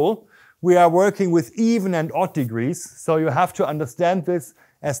careful. We are working with even and odd degrees, so you have to understand this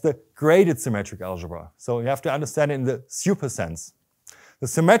as the graded symmetric algebra. So you have to understand it in the super sense. The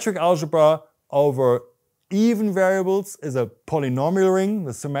symmetric algebra over even variables is a polynomial ring.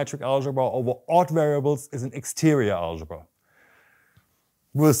 The symmetric algebra over odd variables is an exterior algebra.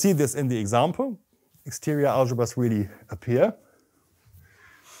 We'll see this in the example. Exterior algebras really appear.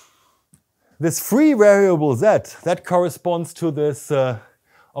 This free variable z, that corresponds to this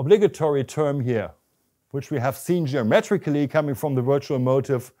obligatory term here, which we have seen geometrically coming from the virtual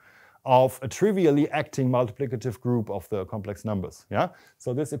motive of a trivially acting multiplicative group of the complex numbers. Yeah?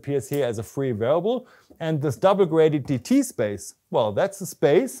 So this appears here as a free variable. And this double-graded dt space, well, that's a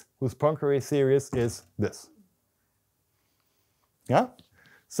space whose Poincare series is this. Yeah?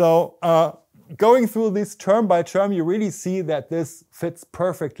 So going through this term by term, you really see that this fits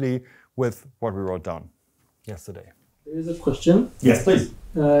perfectly with what we wrote down yesterday. There is a question. Yes, please.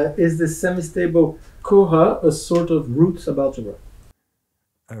 Is the semi-stable Coha a sort of root subalgebra?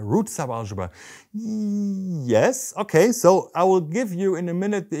 A root subalgebra. Yes. Okay, so I will give you in a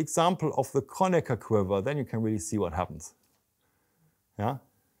minute the example of the Kronecker quiver. Then you can really see what happens. Yeah.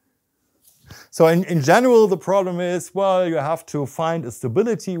 So in general, the problem is, well, you have to find a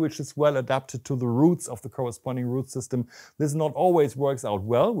stability which is well adapted to the roots of the corresponding root system. This not always works out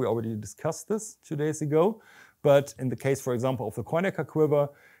well. We already discussed this 2 days ago. But in the case, for example, of the Kronecker quiver,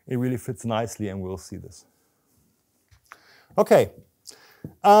 it really fits nicely, and we'll see this. Okay.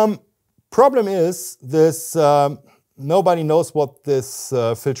 Problem is this, nobody knows what this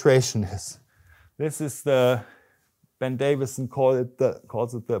filtration is. This is the, Ben Davison calls it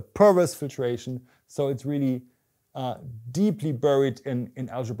the perverse filtration. So it's really deeply buried in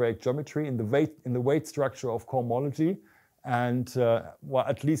algebraic geometry, in the weight structure of cohomology. And well,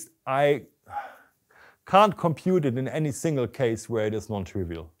 at least I can't compute it in any single case where it is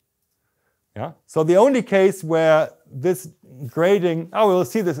non-trivial. Yeah? So the only case where this grading, we'll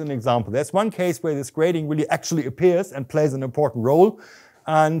see this in an example. There's one case where this grading really actually appears and plays an important role.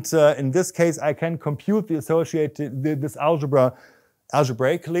 And in this case, I can compute the associated, this algebra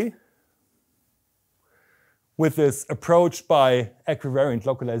algebraically with this approach by equivariant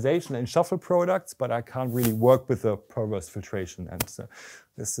localization and shuffle products, but I can't really work with a perverse filtration. And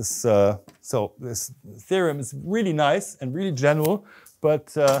this is, so this theorem is really nice and really general,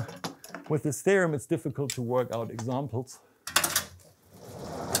 but with this theorem, it's difficult to work out examples.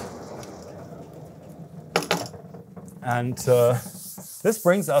 And this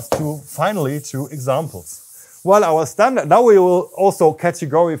brings us finally to examples. Well, our standard, now we will also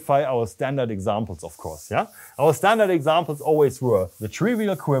categorify our standard examples, of course. Yeah? Our standard examples always were the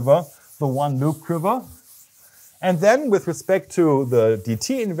trivial quiver, the one loop quiver. And then with respect to the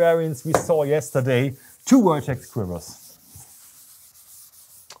DT invariants, we saw yesterday two vertex quivers.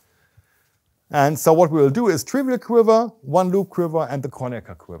 And so what we will do is trivial quiver, one loop quiver, and the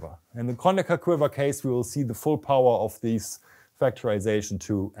Kronecker quiver. In the Kronecker quiver case, we will see the full power of these factorization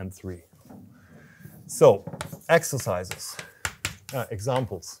 2 and 3. So, exercises,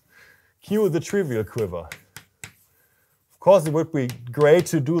 examples. Q the trivial quiver. Of course, it would be great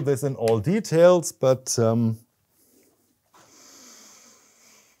to do this in all details, but no,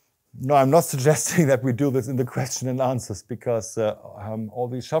 I'm not suggesting that we do this in the question and answers, because all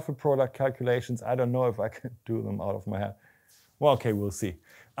these shuffle product calculations, I don't know if I can do them out of my head. Well, okay, we'll see.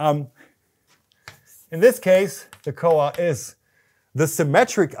 In this case, the Coa is the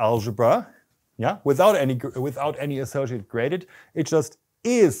symmetric algebra, yeah, without any associated graded. It just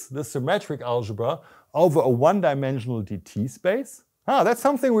is the symmetric algebra over a one-dimensional DT space. That's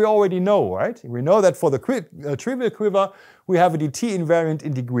something we already know, right? We know that for the trivial quiver, we have a DT invariant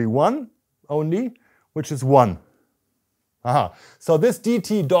in degree 1 only, which is 1. So this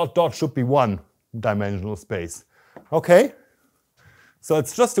DT dot dot should be one-dimensional space. Okay? So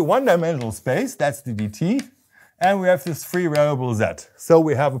it's just a one-dimensional space, that's the DT, and we have this free variable z. So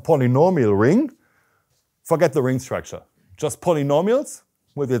we have a polynomial ring. Forget the ring structure. Just polynomials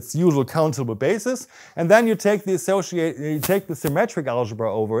with its usual countable basis, and then you take the symmetric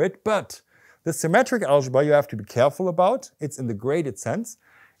algebra over it, but the symmetric algebra you have to be careful about. It's in the graded sense.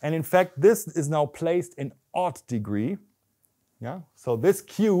 And in fact, this is now placed in odd degree. Yeah? So this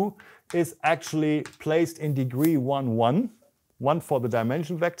Q is actually placed in degree 1, 1. 1 for the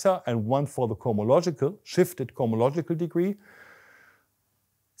dimension vector and 1 for the cohomological, shifted cohomological degree.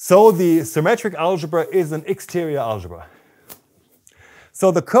 So the symmetric algebra is an exterior algebra. So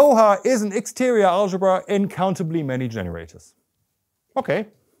the Coha is an exterior algebra in countably many generators. Okay.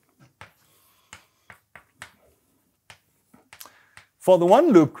 For the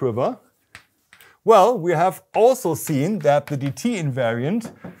one-loop quiver, well, we have also seen that the dt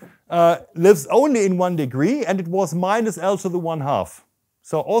invariant lives only in 1 degree, and it was minus L to the 1/2.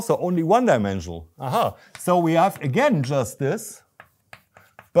 So also only one-dimensional. Aha. So we have again just this,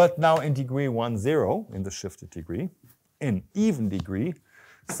 but now in degree 1, 0, in the shifted degree, in even degree.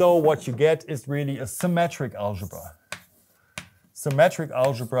 So what you get is really a symmetric algebra. Symmetric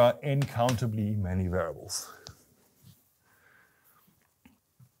algebra in countably many variables.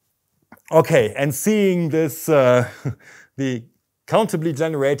 Okay, and seeing this, the countably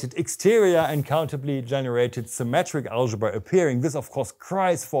generated exterior and countably generated symmetric algebra appearing, this of course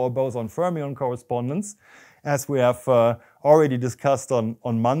cries for a boson-fermion correspondence, as we have already discussed on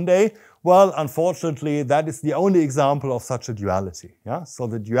Monday. Well, unfortunately, that is the only example of such a duality. Yeah? So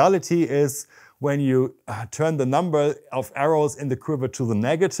the duality is when you turn the number of arrows in the quiver to the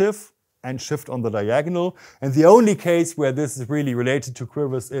negative and shift on the diagonal. And the only case where this is really related to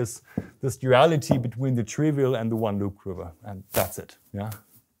quivers is this duality between the trivial and the one-loop quiver. And that's it. Yeah.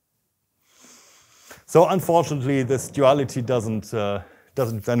 So unfortunately, this duality doesn't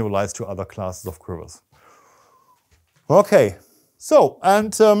generalize to other classes of quivers. Okay. So,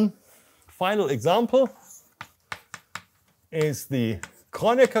 and final example is the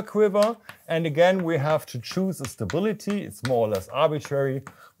Reineke quiver. And again, we have to choose a stability. It's more or less arbitrary.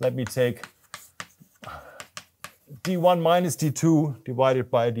 Let me take d1 minus d2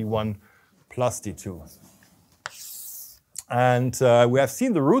 divided by d1 plus d2. And we have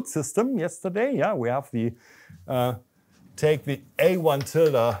seen the root system yesterday. Yeah, we have the, take the a1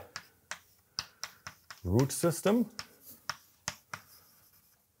 tilde root system.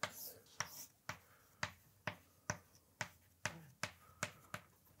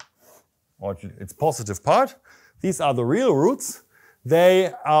 Or its positive part. These are the real roots.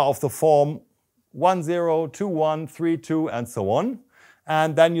 They are of the form 1, 0, 2, 1, 3, 2, and so on.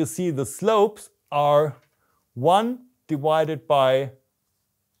 And then you see the slopes are 1 divided by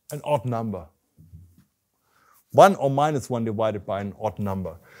an odd number. 1 or minus 1 divided by an odd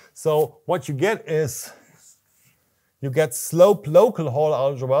number. So what you get is you get slope local Hall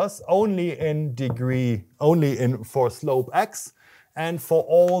algebras only in degree, for slope x. And for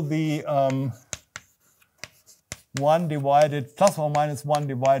all the 1 divided, plus or minus 1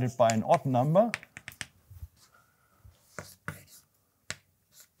 divided by an odd number,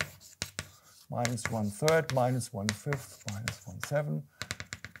 minus 1/3, minus 1/5, minus 1/7,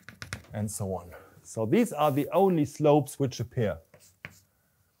 and so on. So these are the only slopes which appear.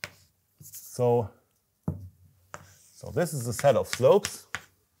 So this is a set of slopes.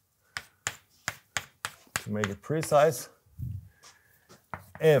 To make it precise,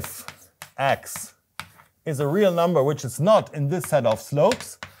 if x is a real number which is not in this set of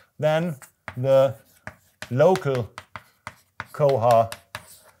slopes, then the local Coha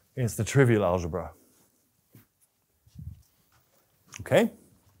is the trivial algebra. Okay?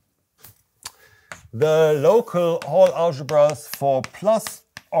 The local Hall algebras for plus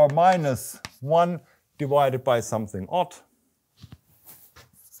or minus 1 divided by something odd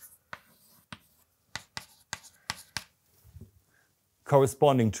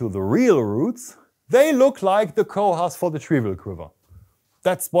corresponding to the real roots, they look like the Cohas for the trivial quiver.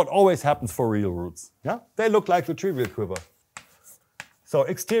 That's what always happens for real roots. Yeah? They look like the trivial quiver. So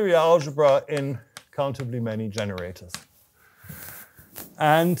exterior algebra in countably many generators.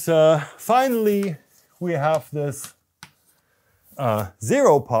 And finally, we have this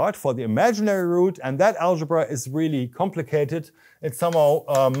 0 part for the imaginary root, and that algebra is really complicated. It somehow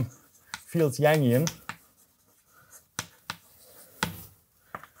feels Yangian.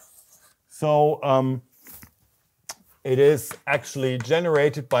 So it is actually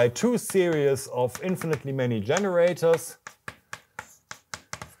generated by 2 series of infinitely many generators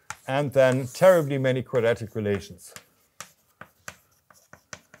and then terribly many quadratic relations,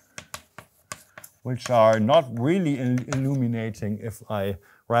 which are not really illuminating if I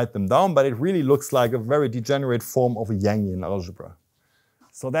write them down, but it really looks like a very degenerate form of a Yangian algebra.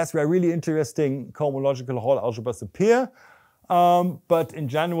 So that's where really interesting cohomological Hall algebras appear. But in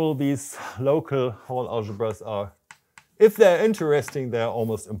general, these local Hall algebras are, if they're interesting, they're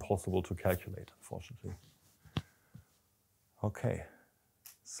almost impossible to calculate, unfortunately. Okay,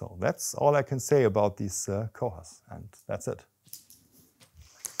 So that's all I can say about these cohas, and that's it.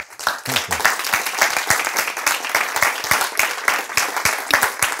 Thank you.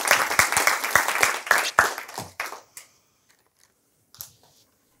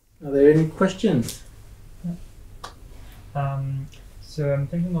 Are there any questions? So I'm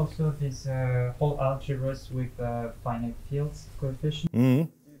thinking also of these whole algebras with finite fields coefficient. Mm.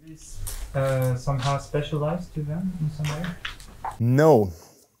 Is somehow specialized to them in some way? No.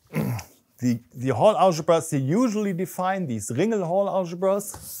 The Hall algebras, they usually define these Ringel Hall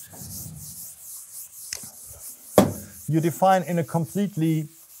algebras. You define in a completely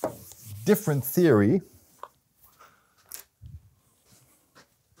different theory.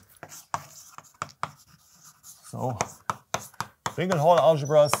 So, Ringel Hall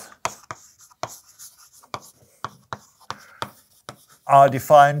algebras are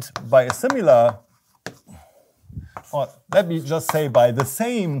defined by a similar, or let me just say by the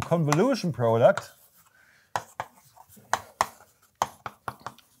same convolution product,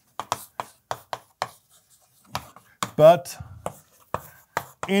 but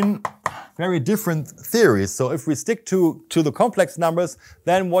in very different theories. So if we stick to the complex numbers,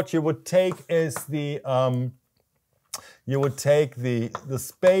 then what you would take is the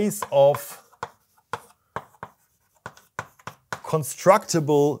space of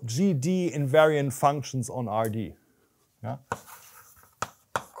constructible GD invariant functions on RD. Yeah?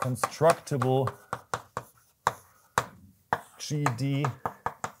 Constructible GD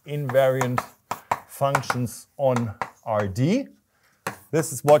invariant functions on RD.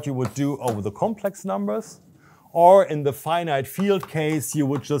 This is what you would do over the complex numbers. Or in the finite field case, you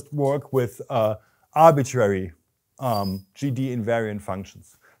would just work with arbitrary GD invariant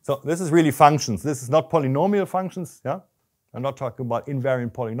functions. So this is really functions. This is not polynomial functions. Yeah? I'm not talking about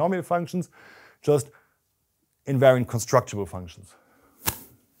invariant polynomial functions, just invariant constructible functions.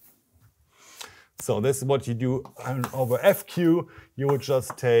 So this is what you do over FQ. You would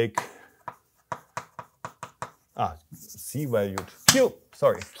just take C valued, Q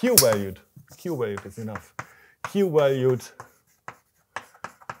valued is enough. Q valued,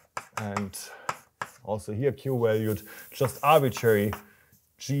 and also here Q valued, just arbitrary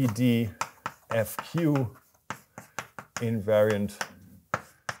GD FQ invariant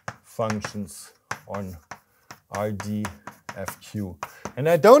functions on RD FQ. And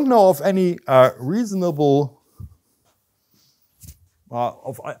I don't know of any reasonable,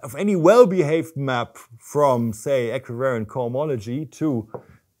 of any well-behaved map from, say, equivariant cohomology to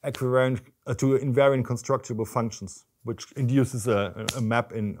invariant constructible functions, which induces a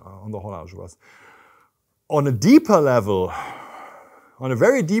map on the Hall algebras. On a deeper level, on a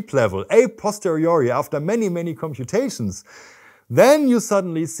very deep level, a posteriori, after many, many computations, then you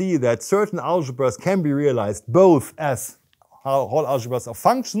suddenly see that certain algebras can be realized both as Hall algebras of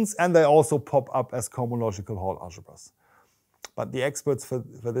functions, and they also pop up as cohomological Hall algebras. But the experts for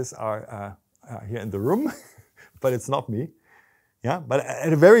this are here in the room, but it's not me. Yeah, but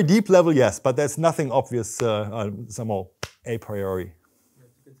at a very deep level, yes, but there's nothing obvious somehow a priori.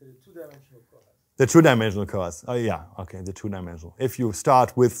 The two-dimensional cohas. Oh yeah, okay, the two-dimensional. If you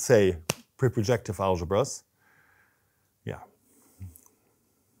start with, say, preprojective algebras, yeah.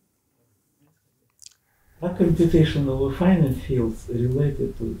 Are computational finite fields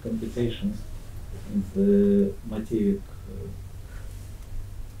related to computations in the Motivic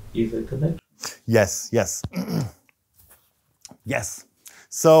is a connection? Yes, yes. Yes.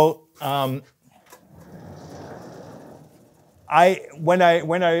 So when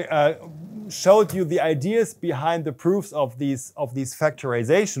I showed you the ideas behind the proofs of these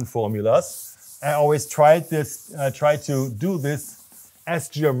factorization formulas, I always try to do this as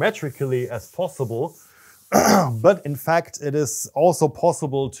geometrically as possible. But in fact, it is also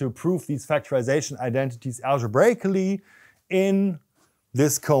possible to prove these factorization identities algebraically in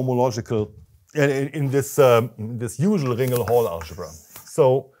this cohomological, in this usual Ringel Hall algebra.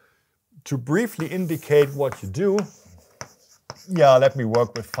 So to briefly indicate what you do, yeah, let me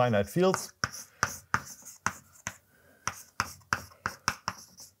work with finite fields.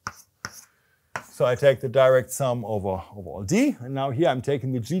 So I take the direct sum over all D, and now here I'm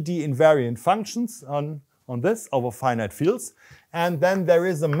taking the GD invariant functions on this over finite fields, and then there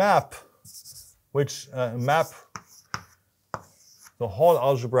is a map, which map the Hall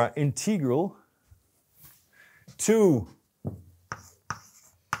algebra integral to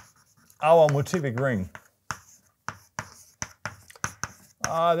our Motivic ring.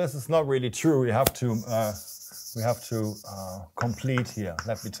 This is not really true. We have to complete here.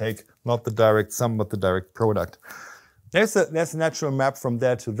 Let me take not the direct sum, but the direct product. There's a natural map from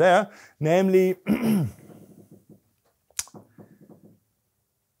there to there, namely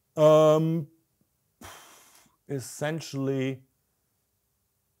Essentially,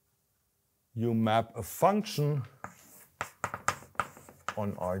 you map a function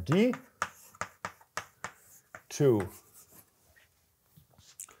on Rd to,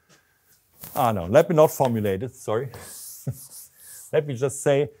 no, let me not formulate it, sorry. Let me just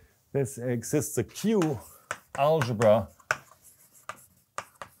say this exists a Q algebra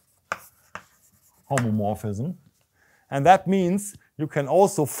homomorphism. And that means you can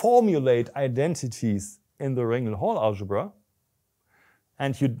also formulate identities in the Reineke-Hall algebra.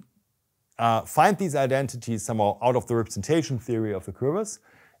 And you find these identities somehow out of the representation theory of the Quivers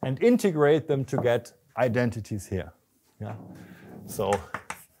and integrate them to get identities here. Yeah? So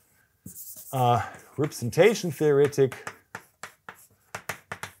representation theoretic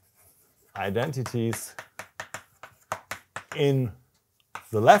identities in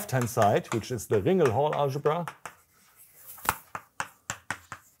the left-hand side, which is the Reineke-Hall algebra,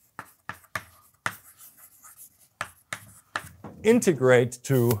 integrate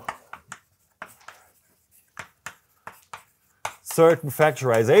to certain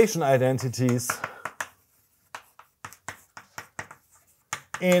factorization identities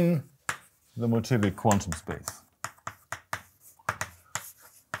in the Motivic quantum space.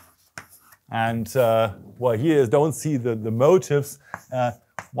 And well, here don't see the motives.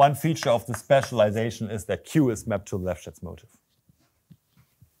 One feature of the specialization is that Q is mapped to the Lefschetz motive,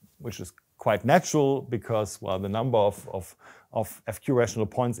 which is quite natural because, well, the number of FQ rational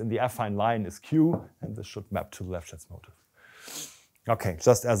points in the affine line is Q, and this should map to the Lefschetz motive. Okay,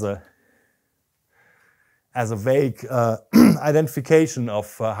 just as a vague identification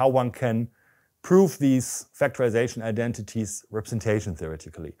of how one can prove these factorization identities representation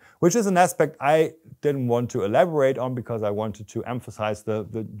theoretically, which is an aspect I didn't want to elaborate on because I wanted to emphasize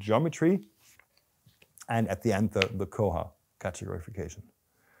the geometry and at the end the Coha categorification.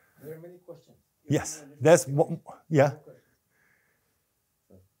 There are many questions. Yes, there's one, yeah.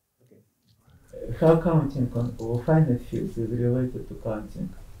 How counting on finite fields is related to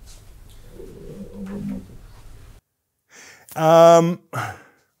counting over motives?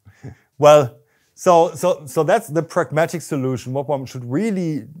 Well, so that's the pragmatic solution. What one should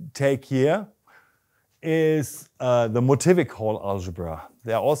really take here is the Motivic Hall algebra.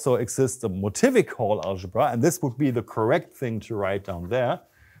 There also exists a Motivic Hall algebra, and this would be the correct thing to write down there.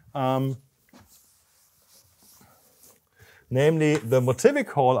 Namely, the Motivic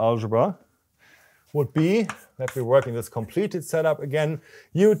Hall algebra would be, let me work in this completed setup again,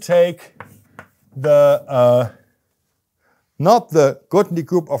 you take the not the Grothendieck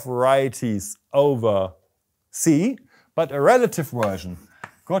group of varieties over C, but a relative version.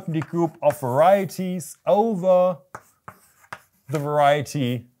 Grothendieck group of varieties over the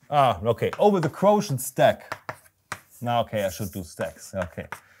variety, over the quotient stack. Now, okay, I should do stacks, okay.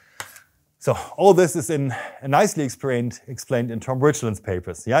 So all this is nicely explained in Tom Richland's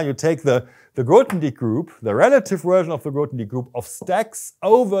papers. Yeah, you take the Grothendieck group, the relative version of the Grothendieck group of stacks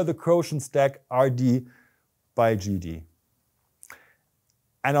over the quotient stack Rd by Gd.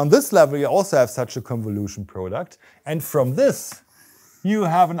 And on this level, you also have such a convolution product. And from this, you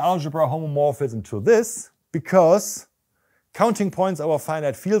have an algebra homomorphism to this, because counting points over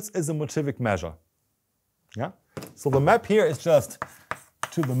finite fields is a motivic measure. Yeah? So the map here is just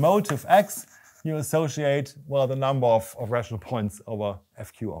to the motive x, you associate, well, the number of rational points over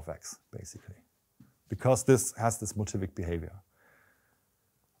fq of x, basically, because this has this motivic behavior.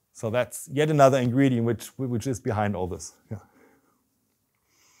 So that's yet another ingredient which is behind all this. Yeah.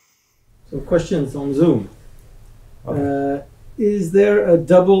 So questions on Zoom. Okay. Is there a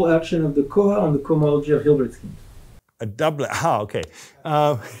double action of the Coha on the cohomology of Hilbert scheme? A double, okay.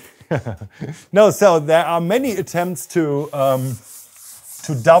 No, so there are many attempts to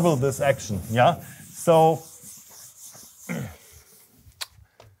double this action, yeah? So,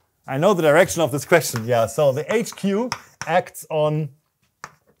 I know the direction of this question, yeah. So the HQ acts on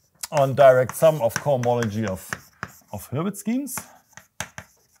direct sum of cohomology of Hilbert schemes.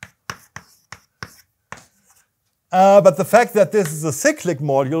 But the fact that this is a cyclic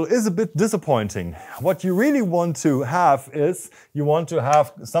module is a bit disappointing. What you really want to have is, you want to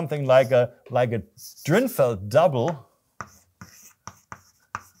have something like a Drinfeld double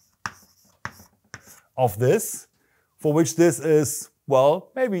of this, for which this is,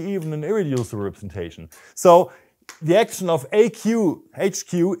 well, maybe even an irreducible representation. So the action of HQ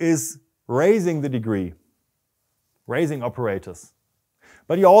is raising the degree, raising operators.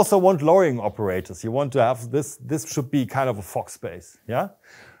 But you also want lowering operators. You want to have this should be kind of a Fock space, yeah?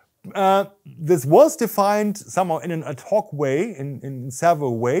 This was defined somehow in an ad hoc way, in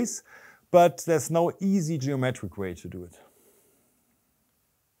several ways, but there's no easy geometric way to do it.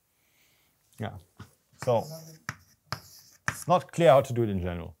 Yeah. So it's not clear how to do it in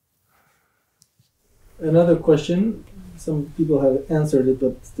general. Another question. Some people have answered it,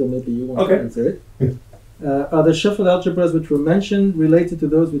 but still maybe you want to answer it. Are the shuffled algebras which were mentioned related to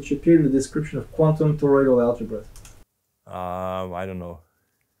those which appear in the description of quantum toroidal algebras? I don't know.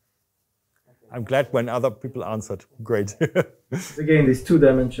 I'm glad when other people answered. Great. It's again this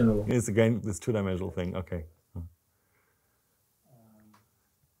two-dimensional. It's again this two-dimensional thing. Okay.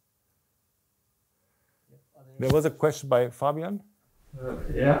 There was a question by Fabian.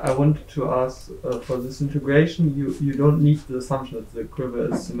 Yeah, I wanted to ask for this integration, you don't need the assumption that the quiver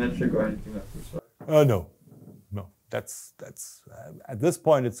is symmetric or anything like this, right? No. That's at this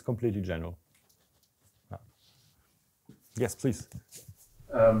point it's completely general. Yes, please.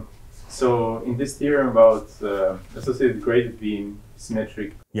 So in this theorem about associated graded being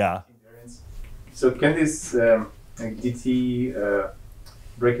symmetric invariants, so can this dt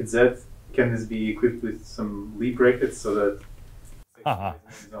bracket z, can this be equipped with some Lie brackets so that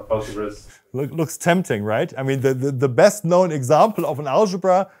algebras? Looks tempting, right? I mean, the best known example of an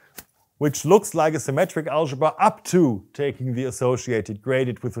algebra which looks like a symmetric algebra up to taking the associated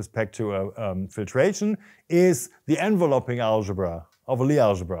graded with respect to filtration is the enveloping algebra of a Lie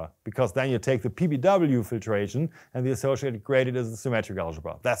algebra, because then you take the PBW filtration and the associated graded is the symmetric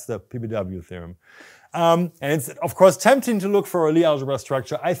algebra. That's the PBW theorem. And it's, of course, tempting to look for a Lie algebra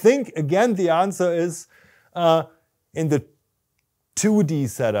structure. I think, again, the answer is in the 2D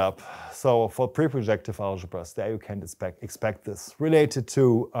setup. So for pre-projective algebras, there you can expect this. Related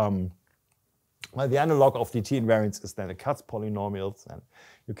to well, the analog of dt invariants is then the Katz polynomials, and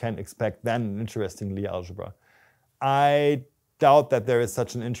you can expect then an interesting Lie algebra. I doubt that there is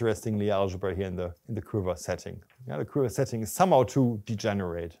such an interesting Lie algebra here in the quiver setting. Yeah, the quiver setting is somehow too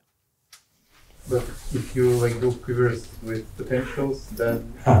degenerate. But if you like do quivers with potentials,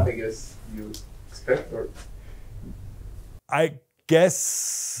 then I guess you expect, or I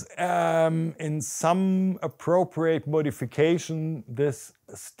guess in some appropriate modification, this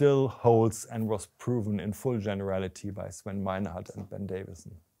still holds and was proven in full generality by Sven Meinhardt and Ben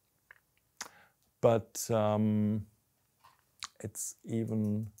Davison. But it's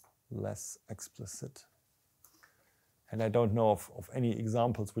even less explicit. And I don't know of any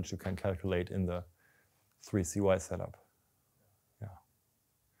examples which you can calculate in the 3CY setup. Yeah.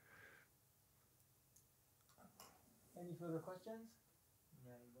 Any further questions?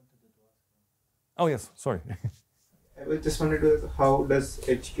 Yeah, you wanted to ask. Oh yes, sorry. I just wanted to ask, how does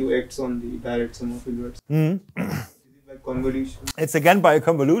HQ acts on the direct sum of inverts? Is it by convolution? It's again by a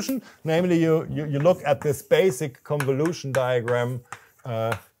convolution. Namely, you look at this basic convolution diagram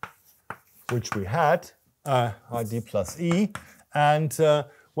which we had, ID plus E, and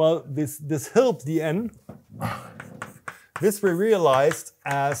well, this hilp dn, this we realized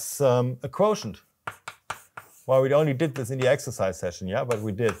as a quotient. Well, we only did this in the exercise session, yeah, but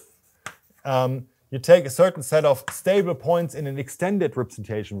we did. You take a certain set of stable points in an extended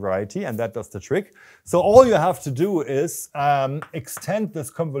representation variety, and that does the trick. So all you have to do is extend this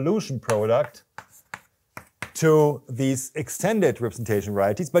convolution product to these extended representation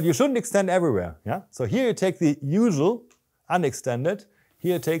varieties, but you shouldn't extend everywhere. Yeah. So here you take the usual unextended,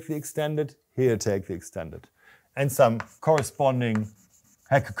 here you take the extended, here you take the extended, and some corresponding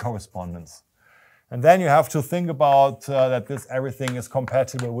Hecke correspondence. And then you have to think about that everything is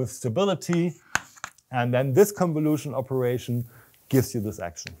compatible with stability, and then this convolution operation gives you this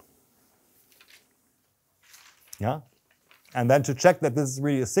action. Yeah. And then to check that this is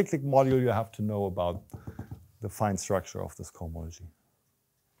really a cyclic module, you have to know about the fine structure of this cohomology.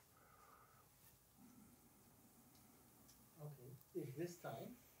 Okay, if this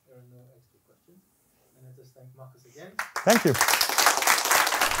time there are no extra questions, and I just thank Markus again. Thank you.